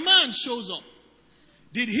 The man shows up.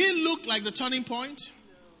 Did he look like the turning point?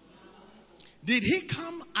 Did he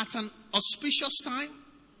come at an auspicious time?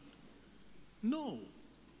 No.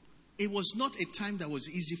 It was not a time that was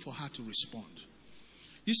easy for her to respond.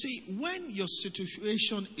 You see, when your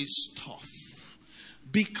situation is tough,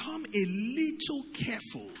 become a little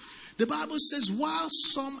careful. The Bible says, while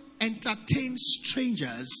some entertain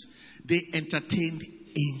strangers, they entertained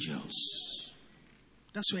angels.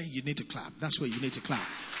 That's where you need to clap. That's where you need to clap.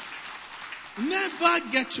 Never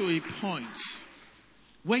get to a point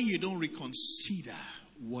when you don't reconsider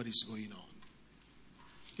what is going on.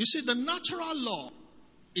 You see, the natural law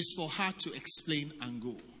is for her to explain and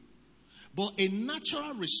go. But a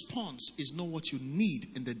natural response is not what you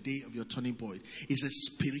need in the day of your turning point. It's a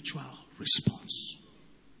spiritual response.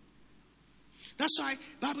 That's why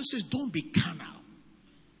the Bible says, don't be carnal.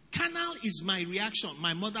 Carnal is my reaction.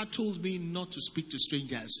 My mother told me not to speak to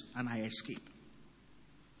strangers, and I escape.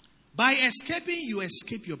 By escaping, you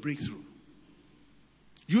escape your breakthrough.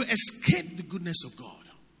 You escape the goodness of God.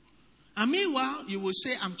 And meanwhile, you will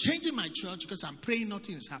say, I'm changing my church because I'm praying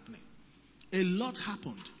nothing is happening. A lot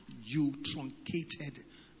happened. You truncated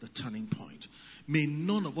the turning point. May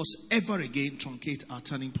none of us ever again truncate our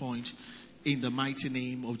turning point in the mighty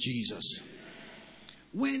name of Jesus.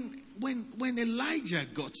 When Elijah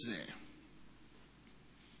got there,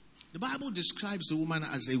 the Bible describes the woman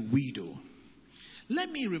as a widow. Let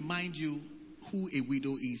me remind you who a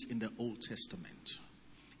widow is in the Old Testament.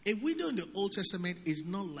 A widow in the Old Testament is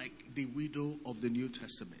not like the widow of the New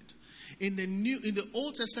Testament. In the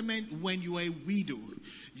Old Testament, when you are a widow,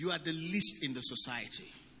 you are the least in the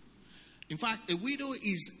society. In fact, a widow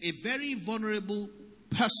is a very vulnerable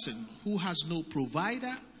person who has no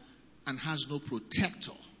provider and has no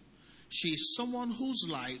protector. She is someone whose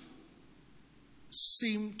life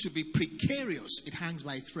seems to be precarious. It hangs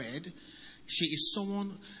by a thread. She is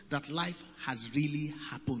someone that life has really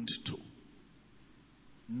happened to.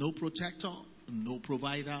 No protector, no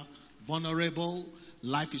provider, vulnerable,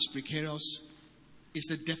 life is precarious. It's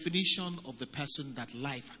the definition of the person that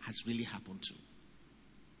life has really happened to.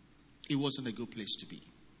 It wasn't a good place to be.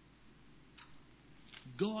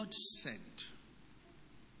 God sent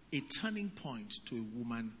a turning point to a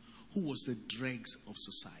woman who was the dregs of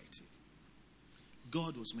society.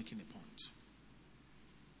 God was making a point.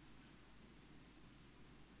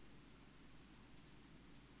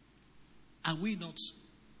 Are we not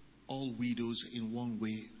all widows in one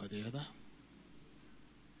way or the other?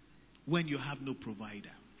 When you have no provider,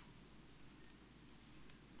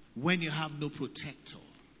 when you have no protector,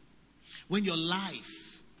 when your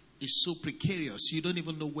life is so precarious, you don't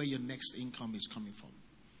even know where your next income is coming from.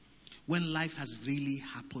 When life has really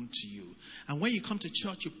happened to you. And when you come to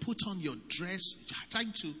church, you put on your dress,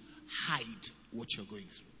 trying to hide what you're going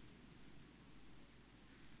through.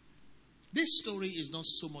 This story is not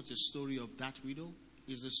so much a story of that widow,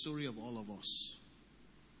 it's the story of all of us.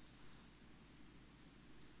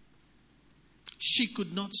 She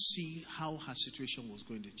could not see how her situation was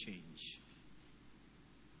going to change.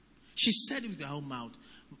 She said with her own mouth,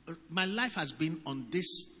 my life has been on this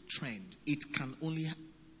trend. It can only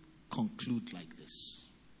conclude like this.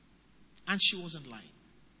 And she wasn't lying.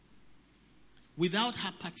 Without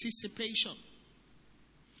her participation,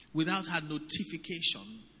 without her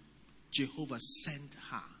notification, Jehovah sent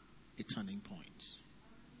her a turning point.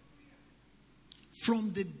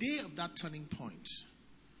 From the day of that turning point,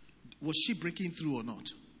 was she breaking through or not?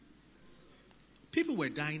 People were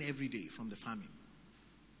dying every day from the famine.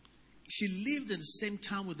 She lived in the same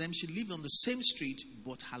town with them. She lived on the same street,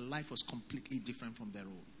 but her life was completely different from their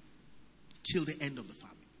own. Till the end of the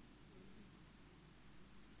famine.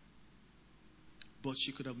 But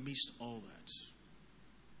she could have missed all that.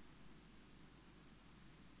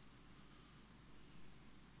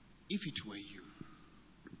 If it were you,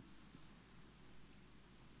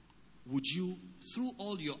 would you, through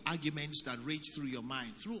all your arguments that rage through your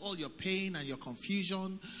mind, through all your pain and your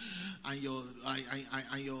confusion and your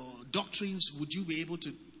doctrines, would you be able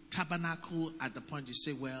to tabernacle at the point you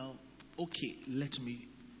say, well, okay, let me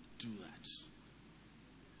do that?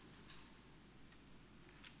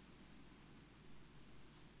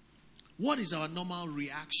 What is our normal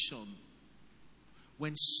reaction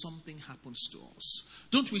when something happens to us?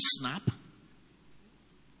 Don't we snap?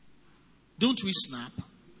 Don't we snap?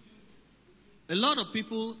 A lot of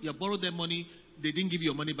people, you borrow their money, they didn't give you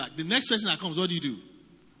your money back. The next person that comes, what do?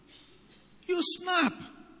 You snap.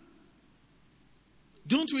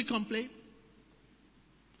 Don't we complain?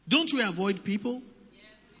 Don't we avoid people?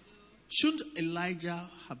 Shouldn't Elijah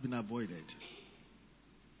have been avoided?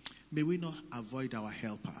 May we not avoid our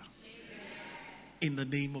helper. In the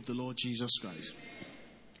name of the Lord Jesus Christ.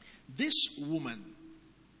 This woman,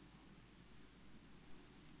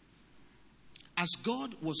 as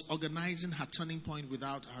God was organizing her turning point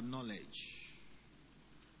without her knowledge,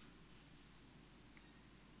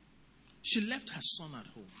 she left her son at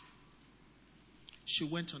home. She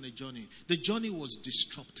went on a journey. The journey was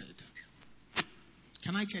disrupted.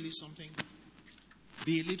 Can I tell you something?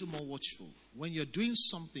 Be a little more watchful. When you're doing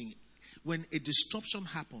something, when a disruption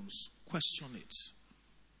happens, question it.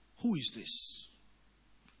 Who is this?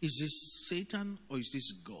 Is this Satan or is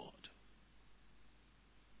this God?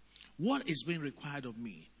 What is being required of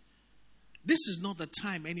me? This is not the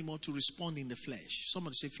time anymore to respond in the flesh.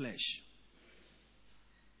 Somebody say flesh.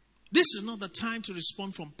 This is not the time to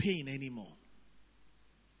respond from pain anymore.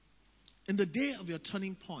 In the day of your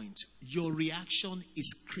turning point, your reaction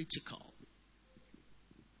is critical.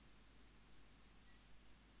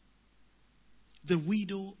 The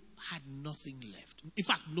widow had nothing left. In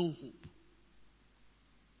fact, no hope.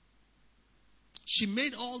 She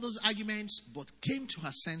made all those arguments, but came to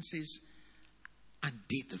her senses and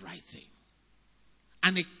did the right thing.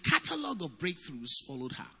 And a catalog of breakthroughs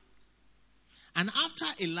followed her. And after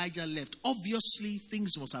Elijah left, obviously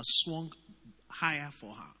things must have swung higher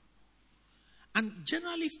for her. And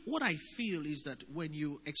generally, what I feel is that when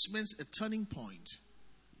you experience a turning point,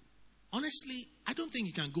 honestly, I don't think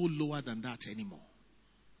you can go lower than that anymore.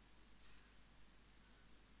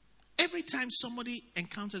 Every time somebody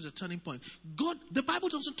encounters a turning point, God, the Bible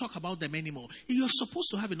doesn't talk about them anymore. You're supposed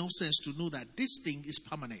to have enough sense to know that this thing is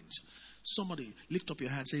permanent. Somebody lift up your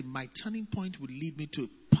hand and say, my turning point will lead me to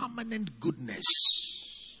permanent goodness.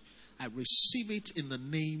 I receive it in the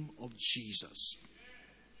name of Jesus.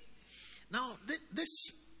 Now,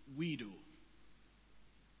 this widow,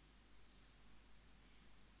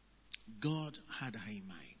 God had her in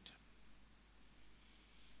mind.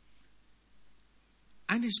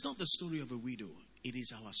 And it's not the story of a widow, it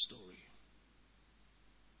is our story.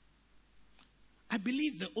 I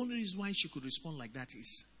believe the only reason why she could respond like that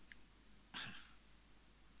is,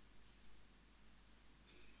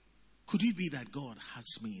 could it be that God has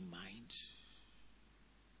me in mind?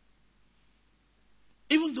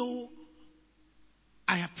 Even though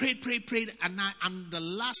I have prayed, and I'm the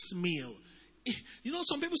last meal. You know,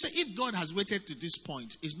 some people say if God has waited to this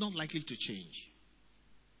point, it's not likely to change.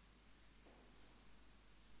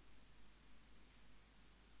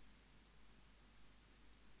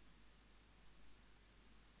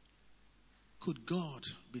 Could God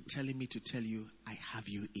be telling me to tell you, I have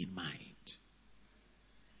you in mind?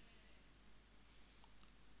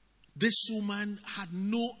 This woman had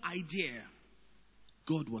no idea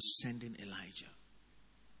God was sending Elijah.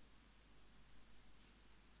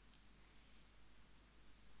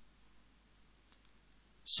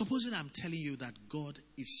 Supposing I'm telling you that God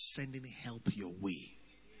is sending help your way.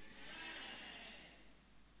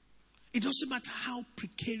 It doesn't matter how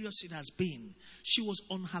precarious it has been. She was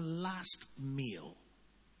on her last meal.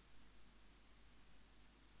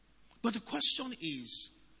 But the question is,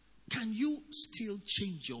 can you still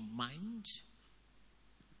change your mind?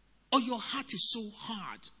 Or your heart is so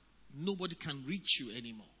hard, nobody can reach you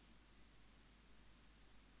anymore.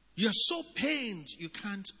 You're so pained, you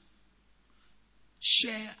can't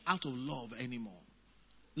share out of love anymore.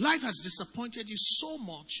 Life has disappointed you so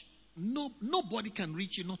much, nobody can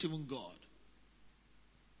reach you, not even God.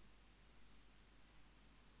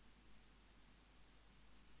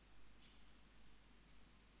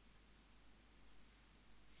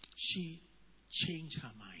 She changed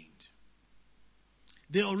her mind.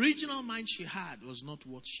 The original mind she had was not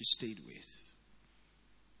what she stayed with.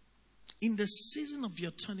 In the season of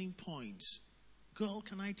your turning point, girl,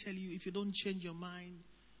 can I tell you, if you don't change your mind,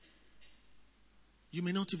 you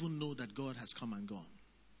may not even know that God has come and gone.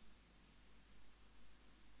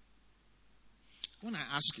 When I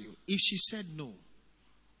ask you, if she said no,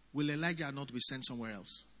 will Elijah not be sent somewhere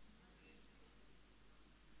else?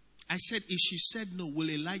 I said, if she said no, will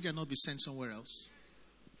Elijah not be sent somewhere else?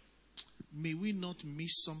 May we not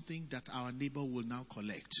miss something that our neighbor will now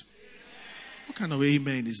collect. What kind of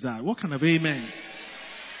amen is that? What kind of amen?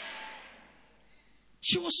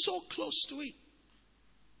 She was so close to it.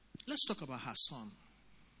 Let's talk about her son.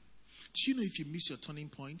 Do you know if you miss your turning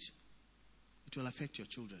point, it will affect your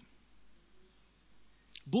children?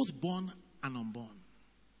 Both born and unborn.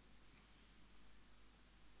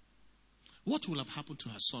 What will have happened to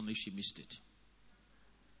her son if she missed it?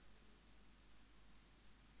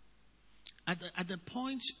 At the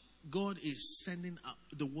point God is sending out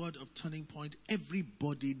the word of turning point,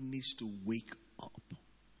 everybody needs to wake up.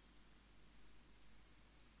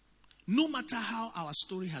 No matter how our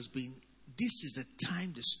story has been, this is the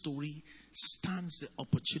time the story stands the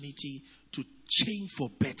opportunity to change for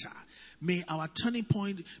better. May our turning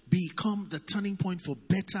point become the turning point for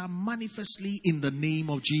better, manifestly in the name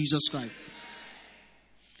of Jesus Christ.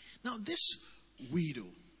 Now, this widow,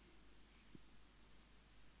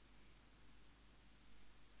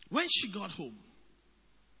 when she got home,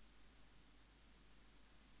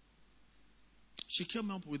 she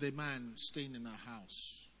came up with a man staying in her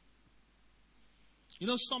house. You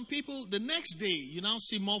know, some people, the next day, you now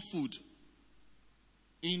see more food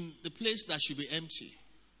in the place that should be empty.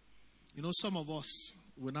 You know, some of us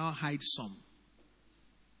will now hide some.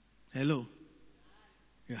 Hello?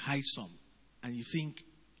 You hide some. And you think,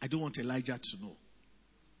 I don't want Elijah to know.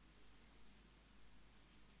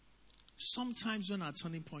 Sometimes when our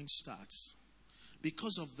turning point starts,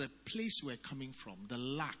 because of the place we're coming from, the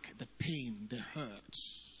lack, the pain, the hurt,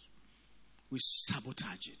 we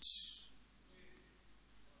sabotage it.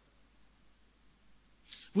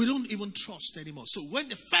 We don't even trust anymore. So when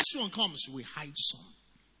the first one comes, we hide some.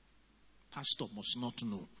 Pastor must not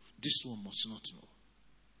know. This one must not know.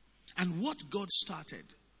 And what God started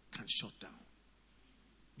can shut down.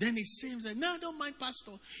 Then it seems that, no, don't mind,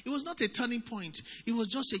 Pastor. It was not a turning point. It was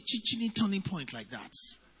just a chichini turning point like that.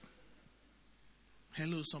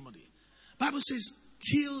 Hello, somebody. Bible says,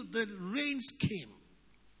 till the rains came,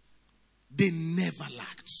 they never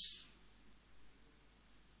lacked.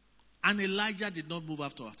 And Elijah did not move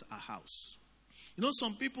after our house. You know,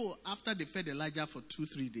 some people, after they fed Elijah for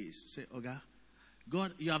 2-3 days, say, Oga,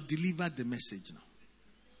 God, you have delivered the message now.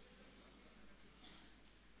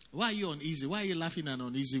 Why are you uneasy? Why are you laughing an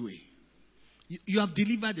uneasy way? You have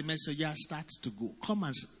delivered the message. Yeah, start to go. Come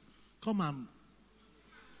and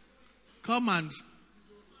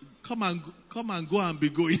go and be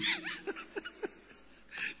going.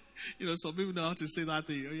 You know, some people know how to say that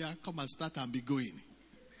thing. Oh, yeah, come and start and be going.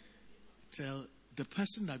 Tell the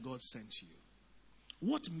person that God sent you,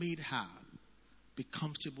 what made her be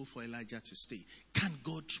comfortable for Elijah to stay? Can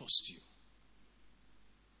God trust you?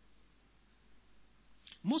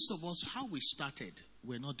 Most of us, how we started,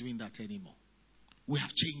 we're not doing that anymore. We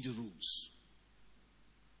have changed the rules.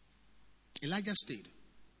 Elijah stayed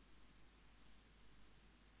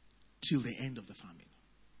till the end of the famine.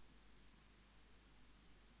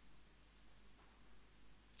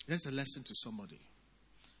 That's a lesson to somebody.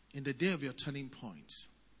 In the day of your turning point,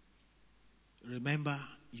 remember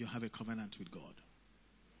you have a covenant with God.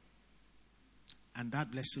 And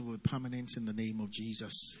that blessing will be permanent in the name of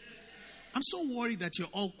Jesus. I'm so worried that you're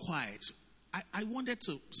all quiet. I wanted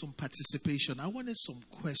some participation. I wanted some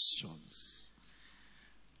questions.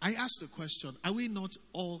 I asked the question, are we not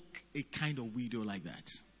all a kind of widow like that?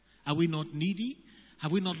 Are we not needy?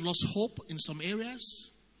 Have we not lost hope in some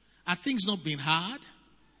areas? Are things not being hard?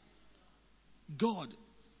 God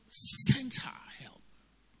sent her help.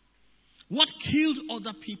 What killed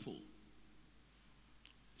other people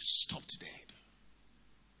stopped dead.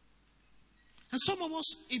 And some of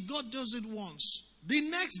us, if God does it once, the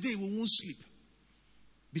next day we won't sleep.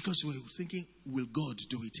 Because we're thinking, will God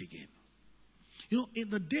do it again? You know, in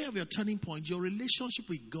the day of your turning point, your relationship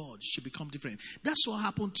with God should become different. That's what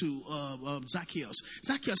happened to Zacchaeus.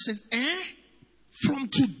 Zacchaeus says, from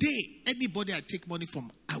today, anybody I take money from,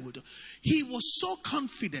 I will do. He was so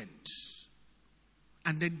confident.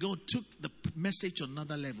 And then God took the message to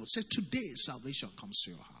another level. Said, today salvation comes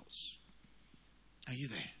to your house. Are you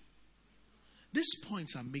there? These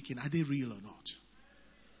points I'm making, are they real or not?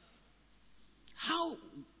 How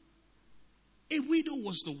a widow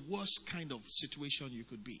was the worst kind of situation you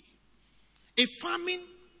could be. A famine,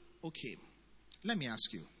 okay. Let me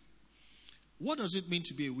ask you, what does it mean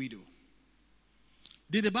to be a widow?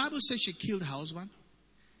 Did the Bible say she killed her husband?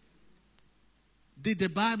 Did the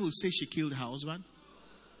Bible say she killed her husband?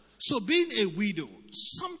 So being a widow,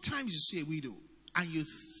 sometimes you see a widow and you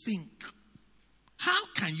think, how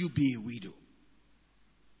can you be a widow?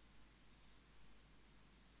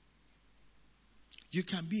 You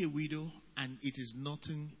can be a widow and it is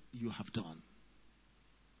nothing you have done.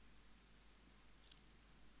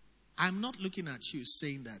 I'm not looking at you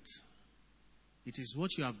saying that it is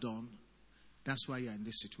what you have done, that's why you're in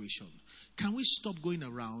this situation. Can we stop going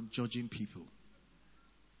around judging people?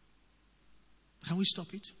 Can we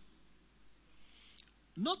stop it?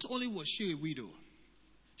 Not only was she a widow,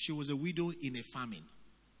 she was a widow in a famine.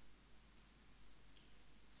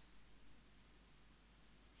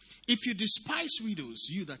 If you despise widows,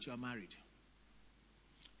 you that you are married,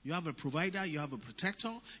 you have a provider, you have a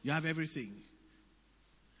protector, you have everything.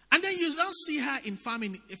 And then you now see her in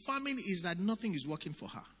famine. A famine is that nothing is working for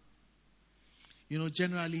her. You know,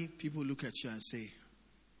 generally people look at you and say,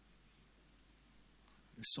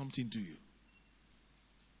 there's something to you.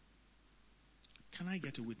 Can I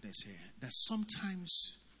get a witness here? That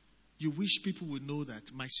sometimes you wish people would know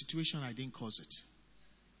that my situation, I didn't cause it.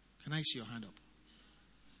 Can I see your hand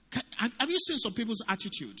up? Have you seen some people's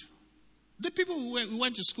attitude? The people we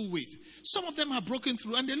went to school with, some of them have broken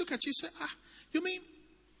through and they look at you and say, you mean?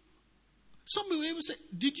 Some people even say,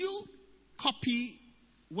 did you copy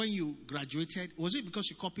when you graduated? Was it because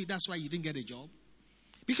you copied, that's why you didn't get a job?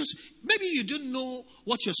 Because maybe you didn't know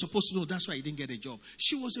what you're supposed to know, that's why you didn't get a job.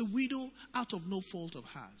 She was a widow out of no fault of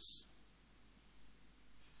hers.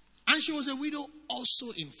 And she was a widow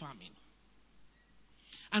also in famine.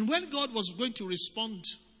 And when God was going to respond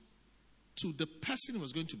to the person he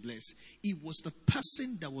was going to bless, it was the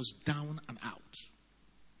person that was down and out.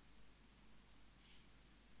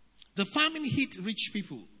 The famine hit rich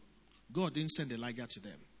people. God didn't send Elijah to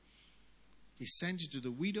them. He sent it to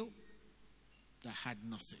the widow that had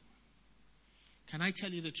nothing. Can I tell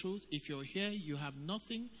you the truth? If you're here, you have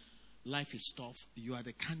nothing, life is tough, you are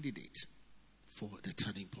the candidate for the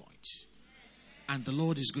turning point. And the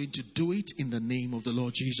Lord is going to do it in the name of the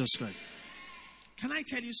Lord Jesus Christ. Can I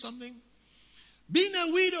tell you something? Being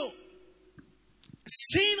a widow,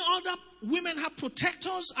 seeing other women have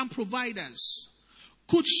protectors and providers,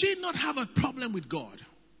 could she not have a problem with God?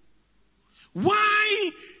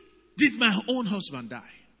 Why did my own husband die?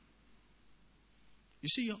 You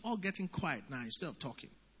see, you're all getting quiet now instead of talking.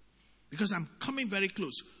 Because I'm coming very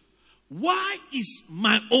close. Why is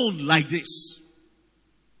my own like this?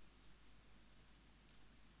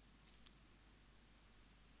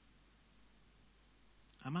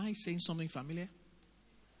 Am I saying something familiar?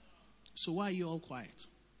 So why are you all quiet?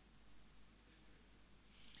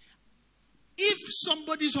 If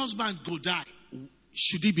somebody's husband go die,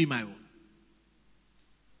 should it be my own?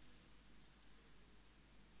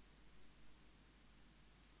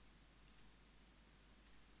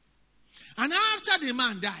 And after the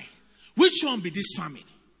man die, which one be this family?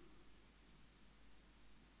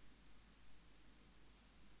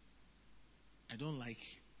 I don't like.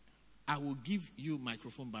 I will give you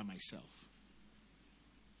microphone by myself.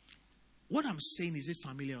 What I'm saying, is it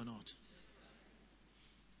familiar or not?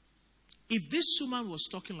 If this woman was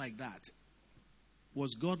talking like that,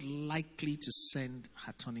 was God likely to send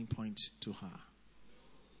her turning point to her?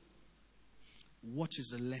 What is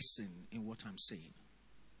the lesson in what I'm saying?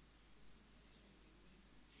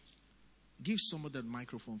 Give someone that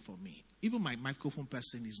microphone for me. Even my microphone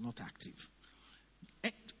person is not active.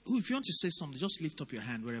 If you want to say something, just lift up your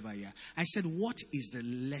hand wherever you are. I said, what is the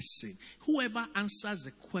lesson? Whoever answers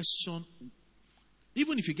the question,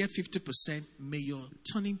 even if you get 50%, may your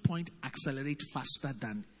turning point accelerate faster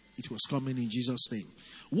than it was coming in Jesus' name.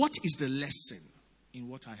 What is the lesson in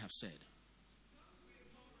what I have said?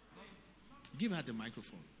 Give her the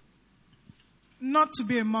microphone. Not to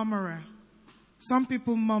be a murmurer. Some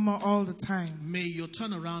people murmur all the time. May your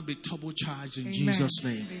turnaround be turbocharged in Amen. Jesus'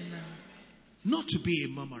 name. Amen. Not to be a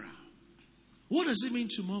murmurer. What does it mean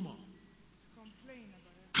to murmur?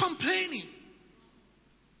 Complaining.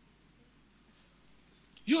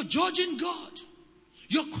 You're judging God.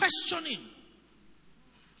 You're questioning.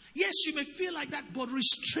 Yes, you may feel like that, but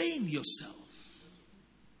restrain yourself.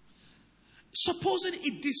 Supposing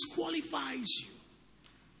it disqualifies you.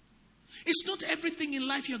 It's not everything in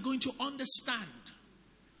life you're going to understand.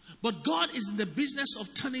 But God is in the business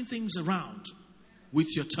of turning things around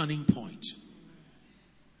with your turning point.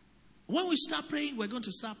 When we start praying, we're going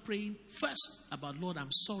to start praying first about, Lord,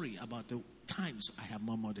 I'm sorry about the times I have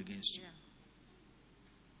murmured against you. Yeah.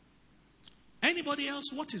 Anybody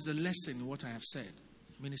else? What is the lesson in what I have said?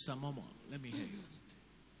 Minister Momo, let me hear you.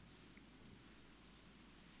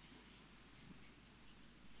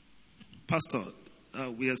 Pastor,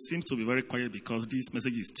 we seem to be very quiet because this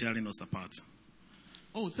message is tearing us apart.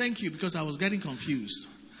 Oh, thank you, because I was getting confused.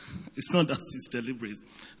 It's not that it's deliberate.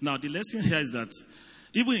 Now, the lesson here is that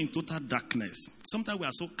even in total darkness, sometimes we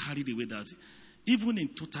are so carried away that even in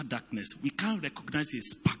total darkness, we can't recognize a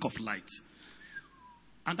spark of light.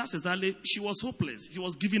 And that's exactly, she was hopeless. She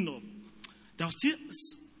was giving up. There was still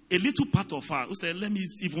a little part of her who said, let me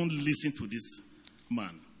even listen to this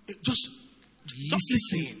man. Just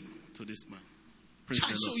listen to this man. Praise the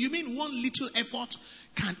Lord. So you mean one little effort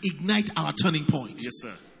can ignite our turning point? Yes,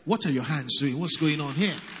 sir. What are your hands doing? What's going on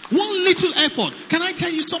here? One little effort. Can I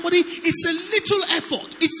tell you somebody? It's a little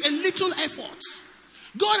effort. It's a little effort.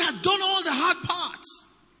 God had done all the hard parts.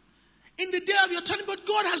 In the day of your turning point,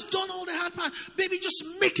 God has done all the hard parts. Baby, just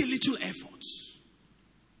make a little effort.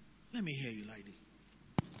 Let me hear you, lady.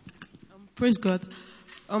 Praise God.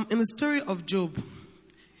 In the story of Job,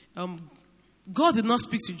 God did not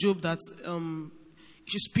speak to Job that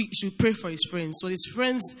he should pray for his friends. So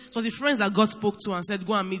the friends that God spoke to and said,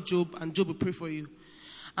 go and meet Job and Job will pray for you.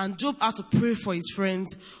 And Job had to pray for his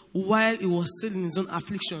friends while he was still in his own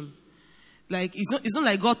affliction. Like it's not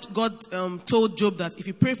like God told Job that if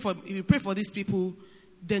you pray for these people,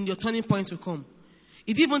 then your turning point will come.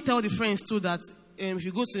 He didn't even tell the friends too that if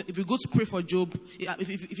you go to pray for Job,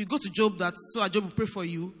 if you go to Job that so Job will pray for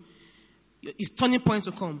you, his turning point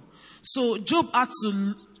will come. So Job had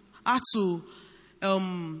to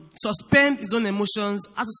suspend his own emotions,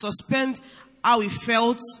 had to suspend how he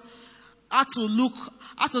felt, had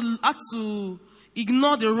to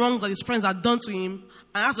ignore the wrongs that his friends had done to him,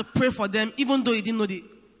 and had to pray for them, even though he didn't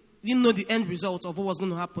know the end result of what was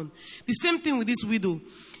going to happen. The same thing with this widow.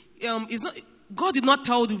 God did not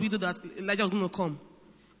tell the widow that Elijah was going to come.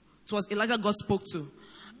 It was Elijah God spoke to.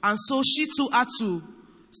 And so she too had to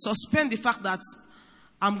suspend the fact that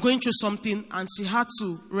I'm going through something, and she had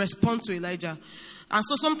to respond to Elijah. And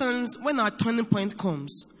so sometimes when our turning point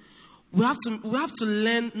comes, we have to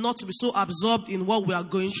learn not to be so absorbed in what we are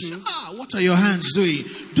going through. What are your hands doing?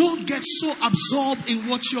 Don't get so absorbed in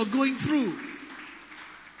what you're going through.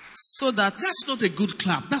 So that's not a good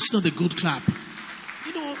clap. That's not a good clap.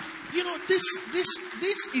 You know, this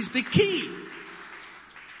is the key.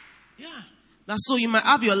 Yeah. That's so you might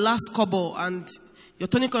have your last kobo and your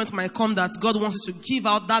turning point might come that God wants you to give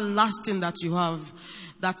out that last thing that you have.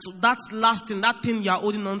 That last thing, that thing you're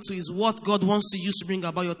holding on to is what God wants to use to bring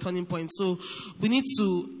about your turning point. So we need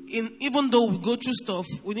to, even though we go through stuff,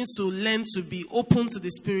 we need to learn to be open to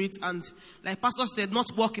the Spirit and, like Pastor said, not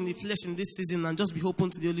walk in the flesh in this season and just be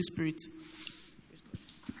open to the Holy Spirit.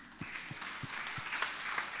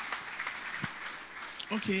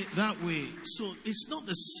 Okay, that way. So it's not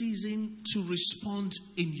the season to respond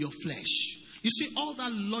in your flesh. You see, all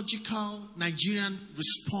that logical Nigerian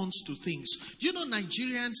response to things. Do you know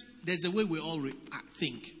Nigerians, there's a way we all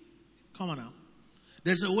think. Come on now.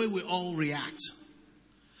 There's a way we all react.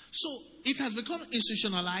 So it has become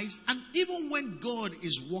institutionalized, and even when God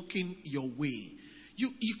is walking your way,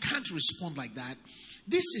 you can't respond like that.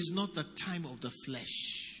 This is not the time of the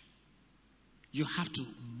flesh. You have to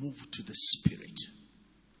move to the Spirit.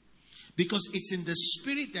 Because it's in the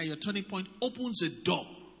Spirit that your turning point opens a door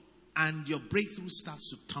and your breakthrough starts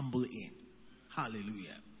to tumble in.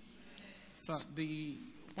 Hallelujah. So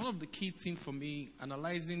one of the key things for me,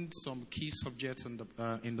 analyzing some key subjects in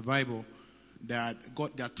the Bible that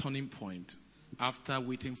got their turning point after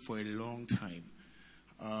waiting for a long time.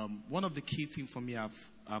 One of the key things for me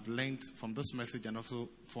I've learned from this message and also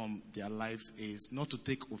from their lives is not to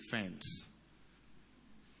take offense.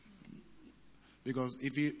 Because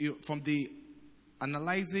if you from the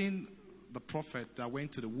analyzing the prophet that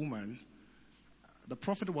went to the woman, the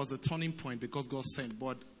prophet was a turning point because God sent.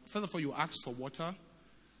 But first of all, you asked for water.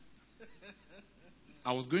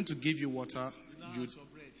 I was going to give you water.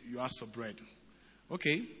 You asked for bread.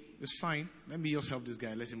 Okay, it's fine. Let me just help this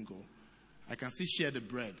guy. Let him go. I can still share the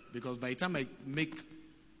bread because by the time I make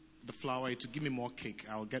the flour to give me more cake,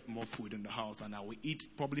 I'll get more food in the house and I will eat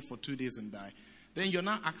probably for 2 days and die. Then you're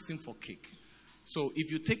not asking for cake. So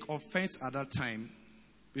if you take offense at that time,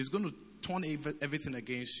 it's going to turn everything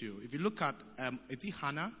against you. If you look at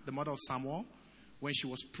Hannah, the mother of Samuel, when she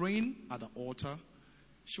was praying at the altar,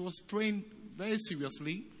 she was praying very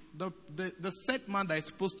seriously. The said man that is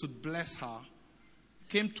supposed to bless her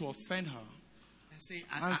came to offend her.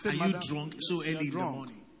 And said, are you drunk so early in the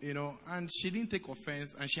morning? You know, and she didn't take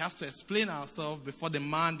offense, and she has to explain herself before the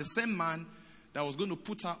same man that was going to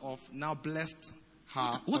put her off, now blessed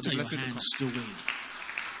her. What are your hands doing?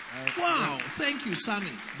 Wow, thank you, Sammy.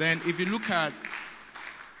 Then if you look at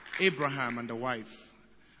Abraham and the wife,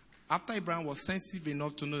 after Abraham was sensitive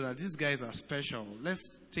enough to know that these guys are special,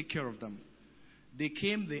 let's take care of them. They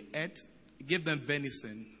came, they ate, gave them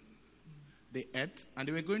venison. They ate, and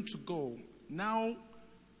they were going to go. Now,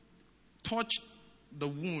 touched the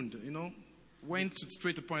wound, went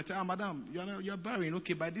straight to the point. Said, madam, you're barren.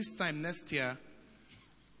 Okay, by this time next year,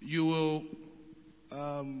 you will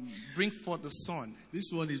bring forth the son. This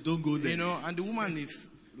one is don't go there. You know, and the woman is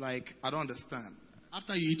like, I don't understand.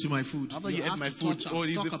 After you eat my food. After you eat my food, or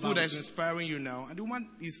is the food that's inspiring you now? And the woman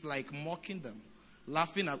is like mocking them,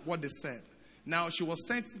 laughing at what they said. Now, she was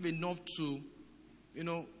sensitive enough to, you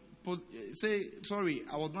know, say, sorry,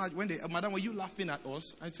 I was not, madam, were you laughing at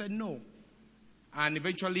us? I said, no. And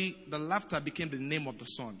eventually, the laughter became the name of the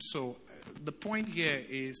son. So, the point here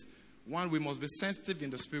is, one, we must be sensitive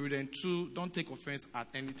in the spirit, and two, don't take offense at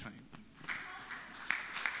any time.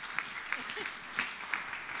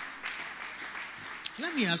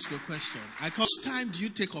 Let me ask you a question. Which time do you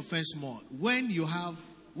take offense more? When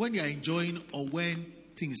you're enjoying, or when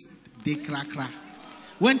things they crack?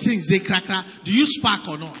 When things they crack, do you spark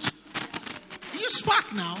or not? You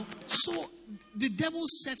spark now. So the devil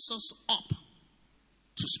sets us up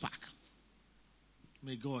to spark.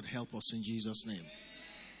 May God help us in Jesus' name.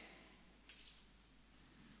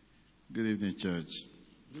 Good evening, church.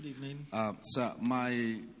 Good evening. Sir,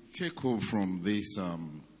 my take home from this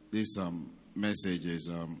message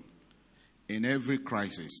is in every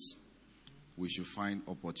crisis we should find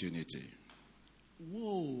opportunity.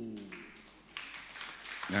 Whoa.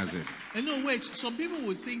 That's it. And no, wait. Some people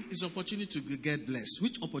will think it's opportunity to get blessed.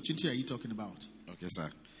 Which opportunity are you talking about? Okay, sir.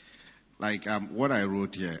 Like what I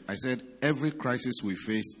wrote here, I said every crisis we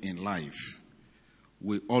face in life,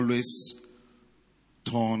 we always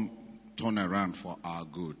turn around for our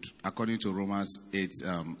good. According to Romans 8,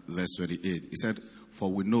 verse 28, he said,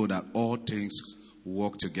 "For we know that all things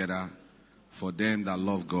work together for them that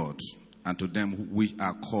love God, and to them which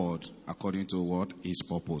are called according to what? His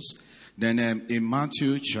purpose." Then in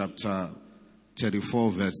Matthew chapter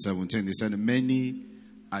 34, verse 17, he said, "Many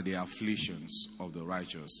are the afflictions of the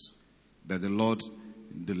righteous, that the Lord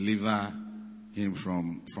deliver him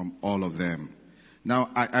from all of them."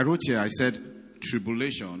 Now, I wrote here, I said,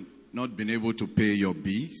 tribulation, not being able to pay your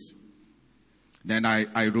bills. Then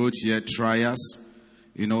I wrote here, trials,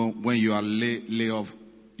 you know, when you are lay off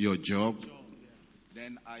your job.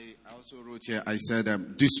 Then I also wrote here, I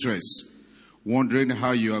said, distress, wondering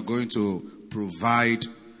how you are going to provide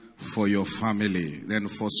for your family. Then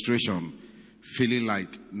frustration, feeling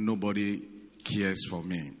like nobody cares for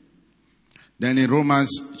me. Then in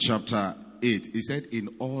Romans chapter 8, he said, in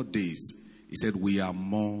all days, he said, we are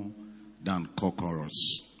more than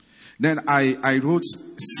conquerors. Then I wrote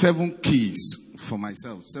 7 keys for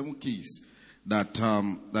myself, 7 keys that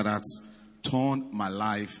has turned my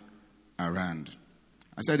life around.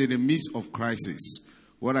 I said, in the midst of crisis,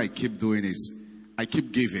 what I keep doing is I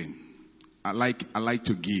keep giving. I like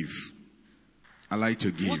to give. I like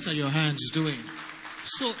to give. What are your hands doing?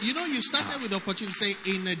 So, you know, you started with opportunity, say,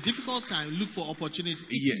 in a difficult time, look for opportunity.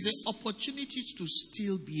 It is the opportunity to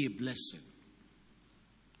still be a blessing.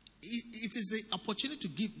 It is the opportunity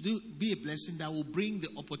to be a blessing that will bring the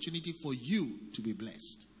opportunity for you to be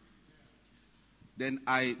blessed. Then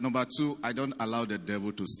number 2, I don't allow the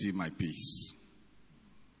devil to steal my peace.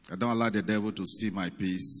 I don't allow the devil to steal my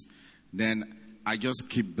peace. Then I just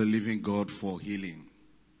keep believing God for healing.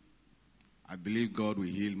 I believe God will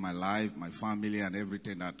heal my life, my family, and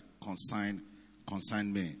everything that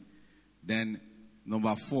concern me. Then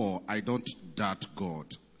number 4, I don't doubt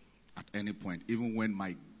God at any point, even when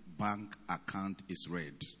my bank account is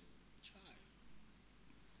red.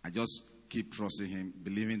 I just keep trusting him,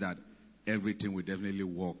 believing that everything will definitely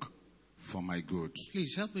work for my good.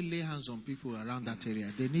 Please help me lay hands on people around that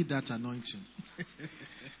area. They need that anointing.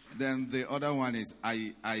 Then the other one is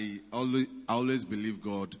I always believe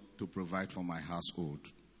God to provide for my household,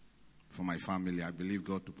 for my family. I believe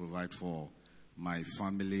God to provide for my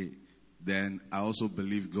family. Then I also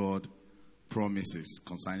believe God promises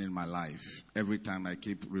concerning my life. Every time I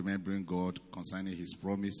keep remembering God concerning his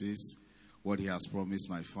promises, what he has promised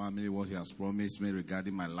my family, what he has promised me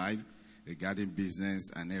regarding my life, regarding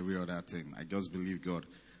business and every other thing. I just believe God.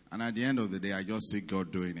 And at the end of the day, I just see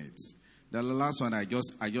God doing it. The last one, I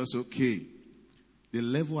just okay, the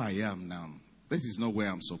level I am now, this is not where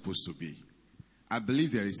I'm supposed to be. I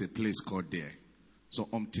believe there is a place called there. So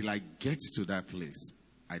until I get to that place,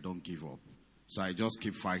 I don't give up. So I just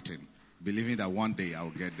keep fighting, believing that one day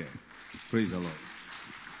I'll get there. Praise the Lord.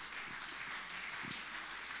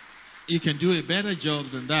 You can do a better job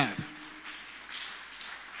than that.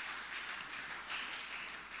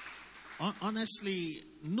 Honestly,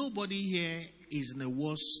 nobody here is in a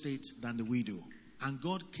worse state than the widow. And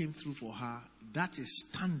God came through for her. That is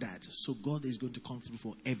standard. So God is going to come through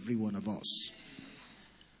for every one of us.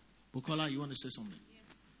 Bukola, you want to say something? Yes.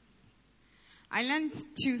 I learned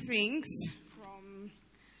 2 things from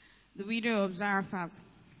the widow of Zarephath.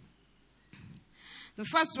 The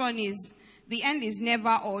first one is the end is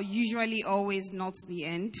never or usually always not the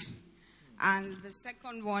end. And the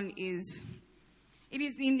second one is, it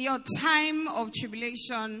is in your time of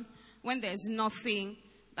tribulation when there's nothing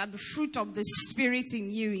that the fruit of the Spirit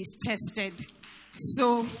in you is tested.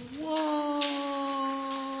 So,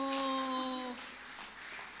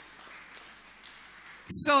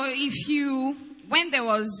 So when there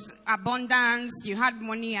was abundance, you had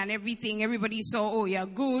money and everything, everybody saw, oh, you're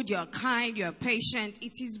good, you're kind, you're patient.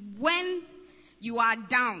 It is when you are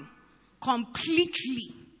down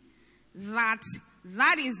completely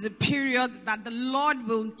that is the period that the Lord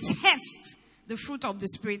will test the fruit of the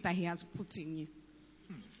Spirit that He has put in you.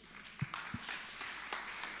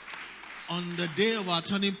 On the day of our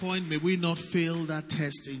turning point, may we not fail that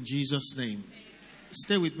test in Jesus' name.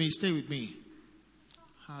 Stay with me, stay with me.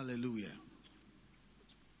 Hallelujah.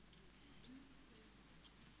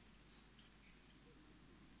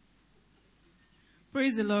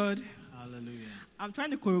 Praise the Lord. Hallelujah. I'm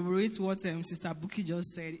trying to corroborate what Sister Buki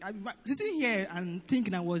just said. I'm sitting here and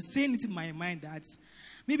thinking, I was saying it in my mind that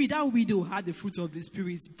maybe that widow had the fruit of the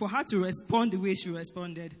Spirit. For her to respond the way she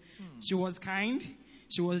responded, she was kind,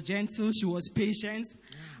 she was gentle, she was patient.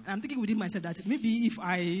 And I'm thinking within myself that maybe if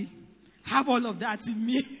I have all of that in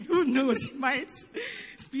me, who knows, it might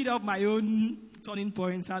speed up my own turning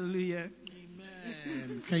points. Hallelujah.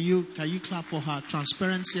 Amen. Can you clap for her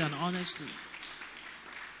transparency and honesty?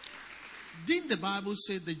 Didn't the Bible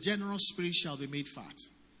say the generous spirit shall be made fat?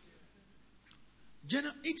 It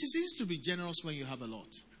is easy to be generous when you have a lot.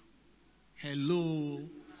 Hello.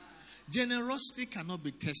 Generosity cannot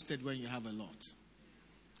be tested when you have a lot.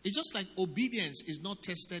 It's just like obedience is not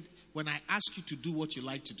tested when I ask you to do what you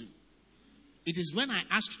like to do. It is when I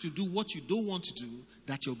ask you to do what you don't want to do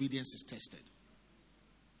that your obedience is tested.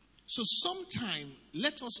 So sometime,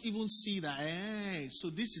 let us even see that, so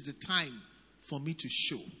this is the time for me to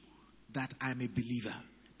show that I'm a believer.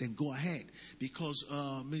 Then go ahead. Because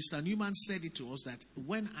Mr. Newman said it to us that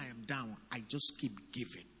when I am down, I just keep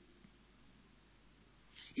giving.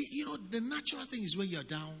 You know, the natural thing is when you're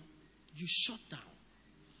down, you shut down.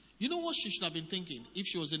 You know what she should have been thinking if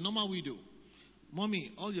she was a normal widow?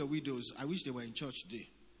 Mommy, all your widows, I wish they were in church today.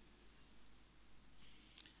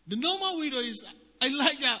 The normal widow is,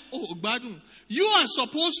 Elijah, oh, Badun, you are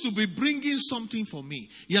supposed to be bringing something for me.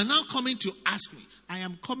 You are now coming to ask me. I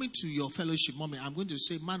am coming to your fellowship, Mommy. I'm going to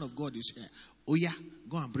say, man of God is here. Oh yeah,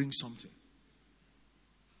 go and bring something.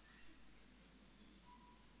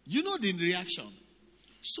 You know the reaction.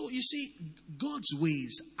 So you see, God's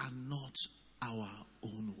ways are not our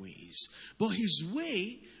own ways. But His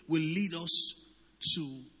way will lead us to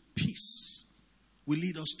peace. Will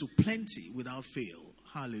lead us to plenty without fail.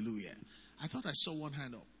 Hallelujah. I thought I saw one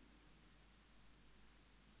hand up.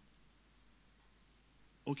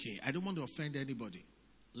 Okay, I don't want to offend anybody.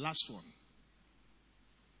 Last one.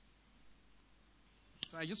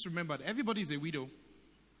 So I just remembered, everybody is a widow.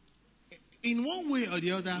 In one way or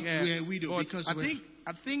the other, we're a widow. Because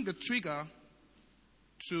I think the trigger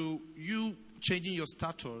to you changing your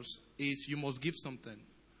status is you must give something.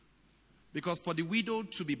 Because for the widow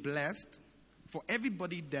to be blessed, for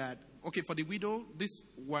everybody that, for the widow,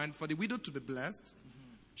 for the widow to be blessed,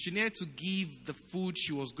 she needed to give the food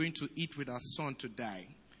she was going to eat with her son to die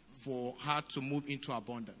for her to move into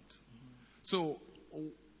abundance. So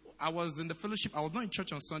I was in the fellowship. I was not in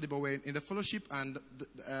church on Sunday, but we're in the fellowship, and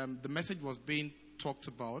the message was being talked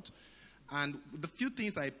about. And the few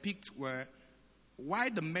things I picked were, why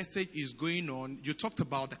the message is going on, you talked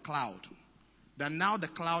about the cloud. That now the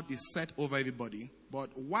cloud is set over everybody. But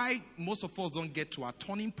why most of us don't get to our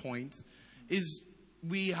turning point is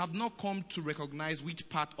we have not come to recognize which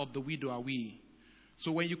part of the widow are we.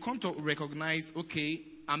 So when you come to recognize, okay,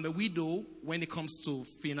 I'm a widow when it comes to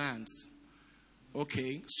finance.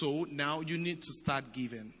 Okay, so now you need to start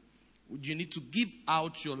giving. You need to give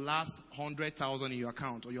out your last 100,000 in your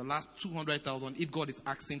account or your last 200,000 if God is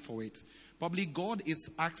asking for it. Probably God is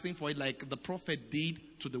asking for it like the prophet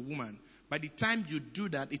did to the woman. By the time you do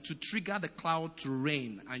that, it will trigger the cloud to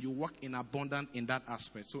rain and you walk in abundance in that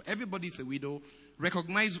aspect. So everybody's a widow.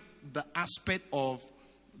 Recognize the aspect of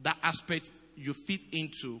that aspect you fit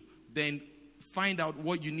into. Then find out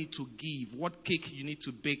what you need to give, what cake you need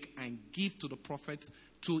to bake and give to the prophets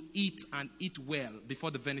to eat and eat well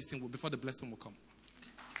before the blessing will come.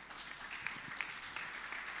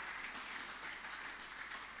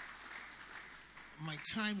 My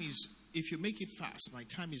time is, if you make it fast, my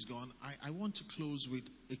time is gone. I want to close with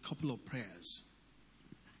a couple of prayers.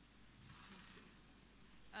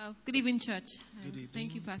 Good evening, church. Good evening.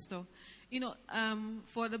 Thank you, Pastor. You know,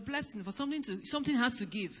 for the blessing, for something has to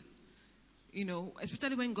give. You know,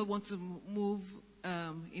 especially when God wants to move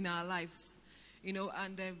in our lives. You know,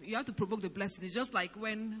 and you have to provoke the blessing. It's just like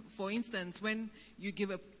when, for instance, when you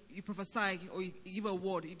prophesy or you give a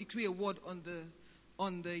word, you decree a word on the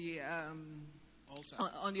altar.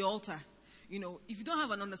 On the altar. You know, if you don't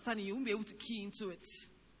have an understanding, you won't be able to key into it.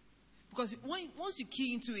 Because once you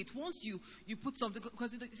key into it, once you put something,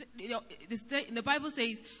 because the Bible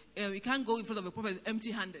says you can't go in front of a prophet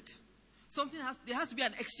empty-handed. There has to be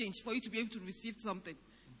an exchange for you to be able to receive something.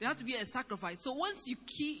 There has to be a sacrifice. So once you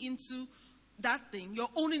key into that thing, you're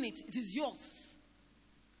owning it. It is yours.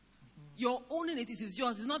 You're owning it. It is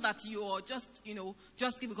yours. It's not that you're just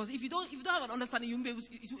because if you don't have an understanding, you won't be able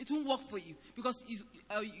to, it won't work for you, because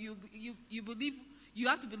you believe, you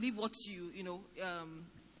have to believe what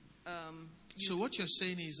so what you're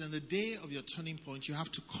saying is, in the day of your turning point, you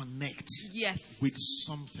have to connect. Yes. With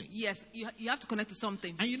something. Yes, you have to connect to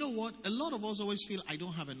something. And you know what? A lot of us always feel, I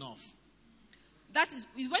don't have enough. That is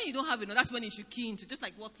when you don't have enough. That's when you should key into. Just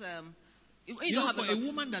like what you know, for a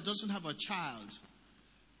woman that doesn't have a child,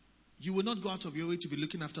 you will not go out of your way to be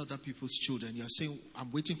looking after other people's children. You're saying,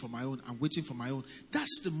 I'm waiting for my own. I'm waiting for my own.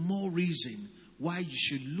 That's the more reason why you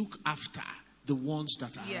should look after the ones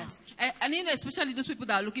that are around. And especially those people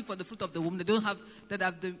that are looking for the fruit of the womb, they don't have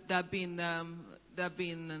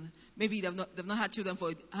maybe they've not had children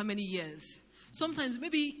for how many years. Sometimes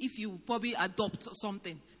maybe if you probably adopt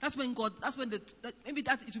something, it will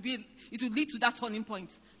lead to that turning point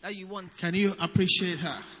that you want. Can you appreciate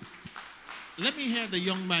her? Let me hear the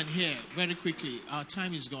young man here very quickly. Our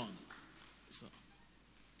time is gone.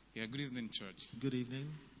 Yeah, good evening, church. Good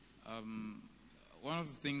evening. One of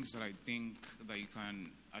the things that I think that you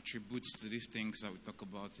can attribute to these things that we talk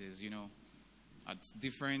about is, at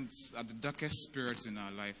the darkest spirits in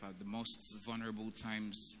our life, at the most vulnerable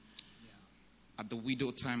times, at the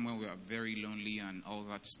widow time when we are very lonely and all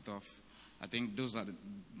that stuff. I think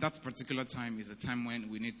that particular time is a time when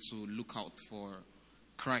we need to look out for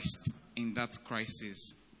Christ in that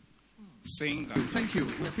crisis. Saying that. Thank you.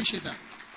 We appreciate that.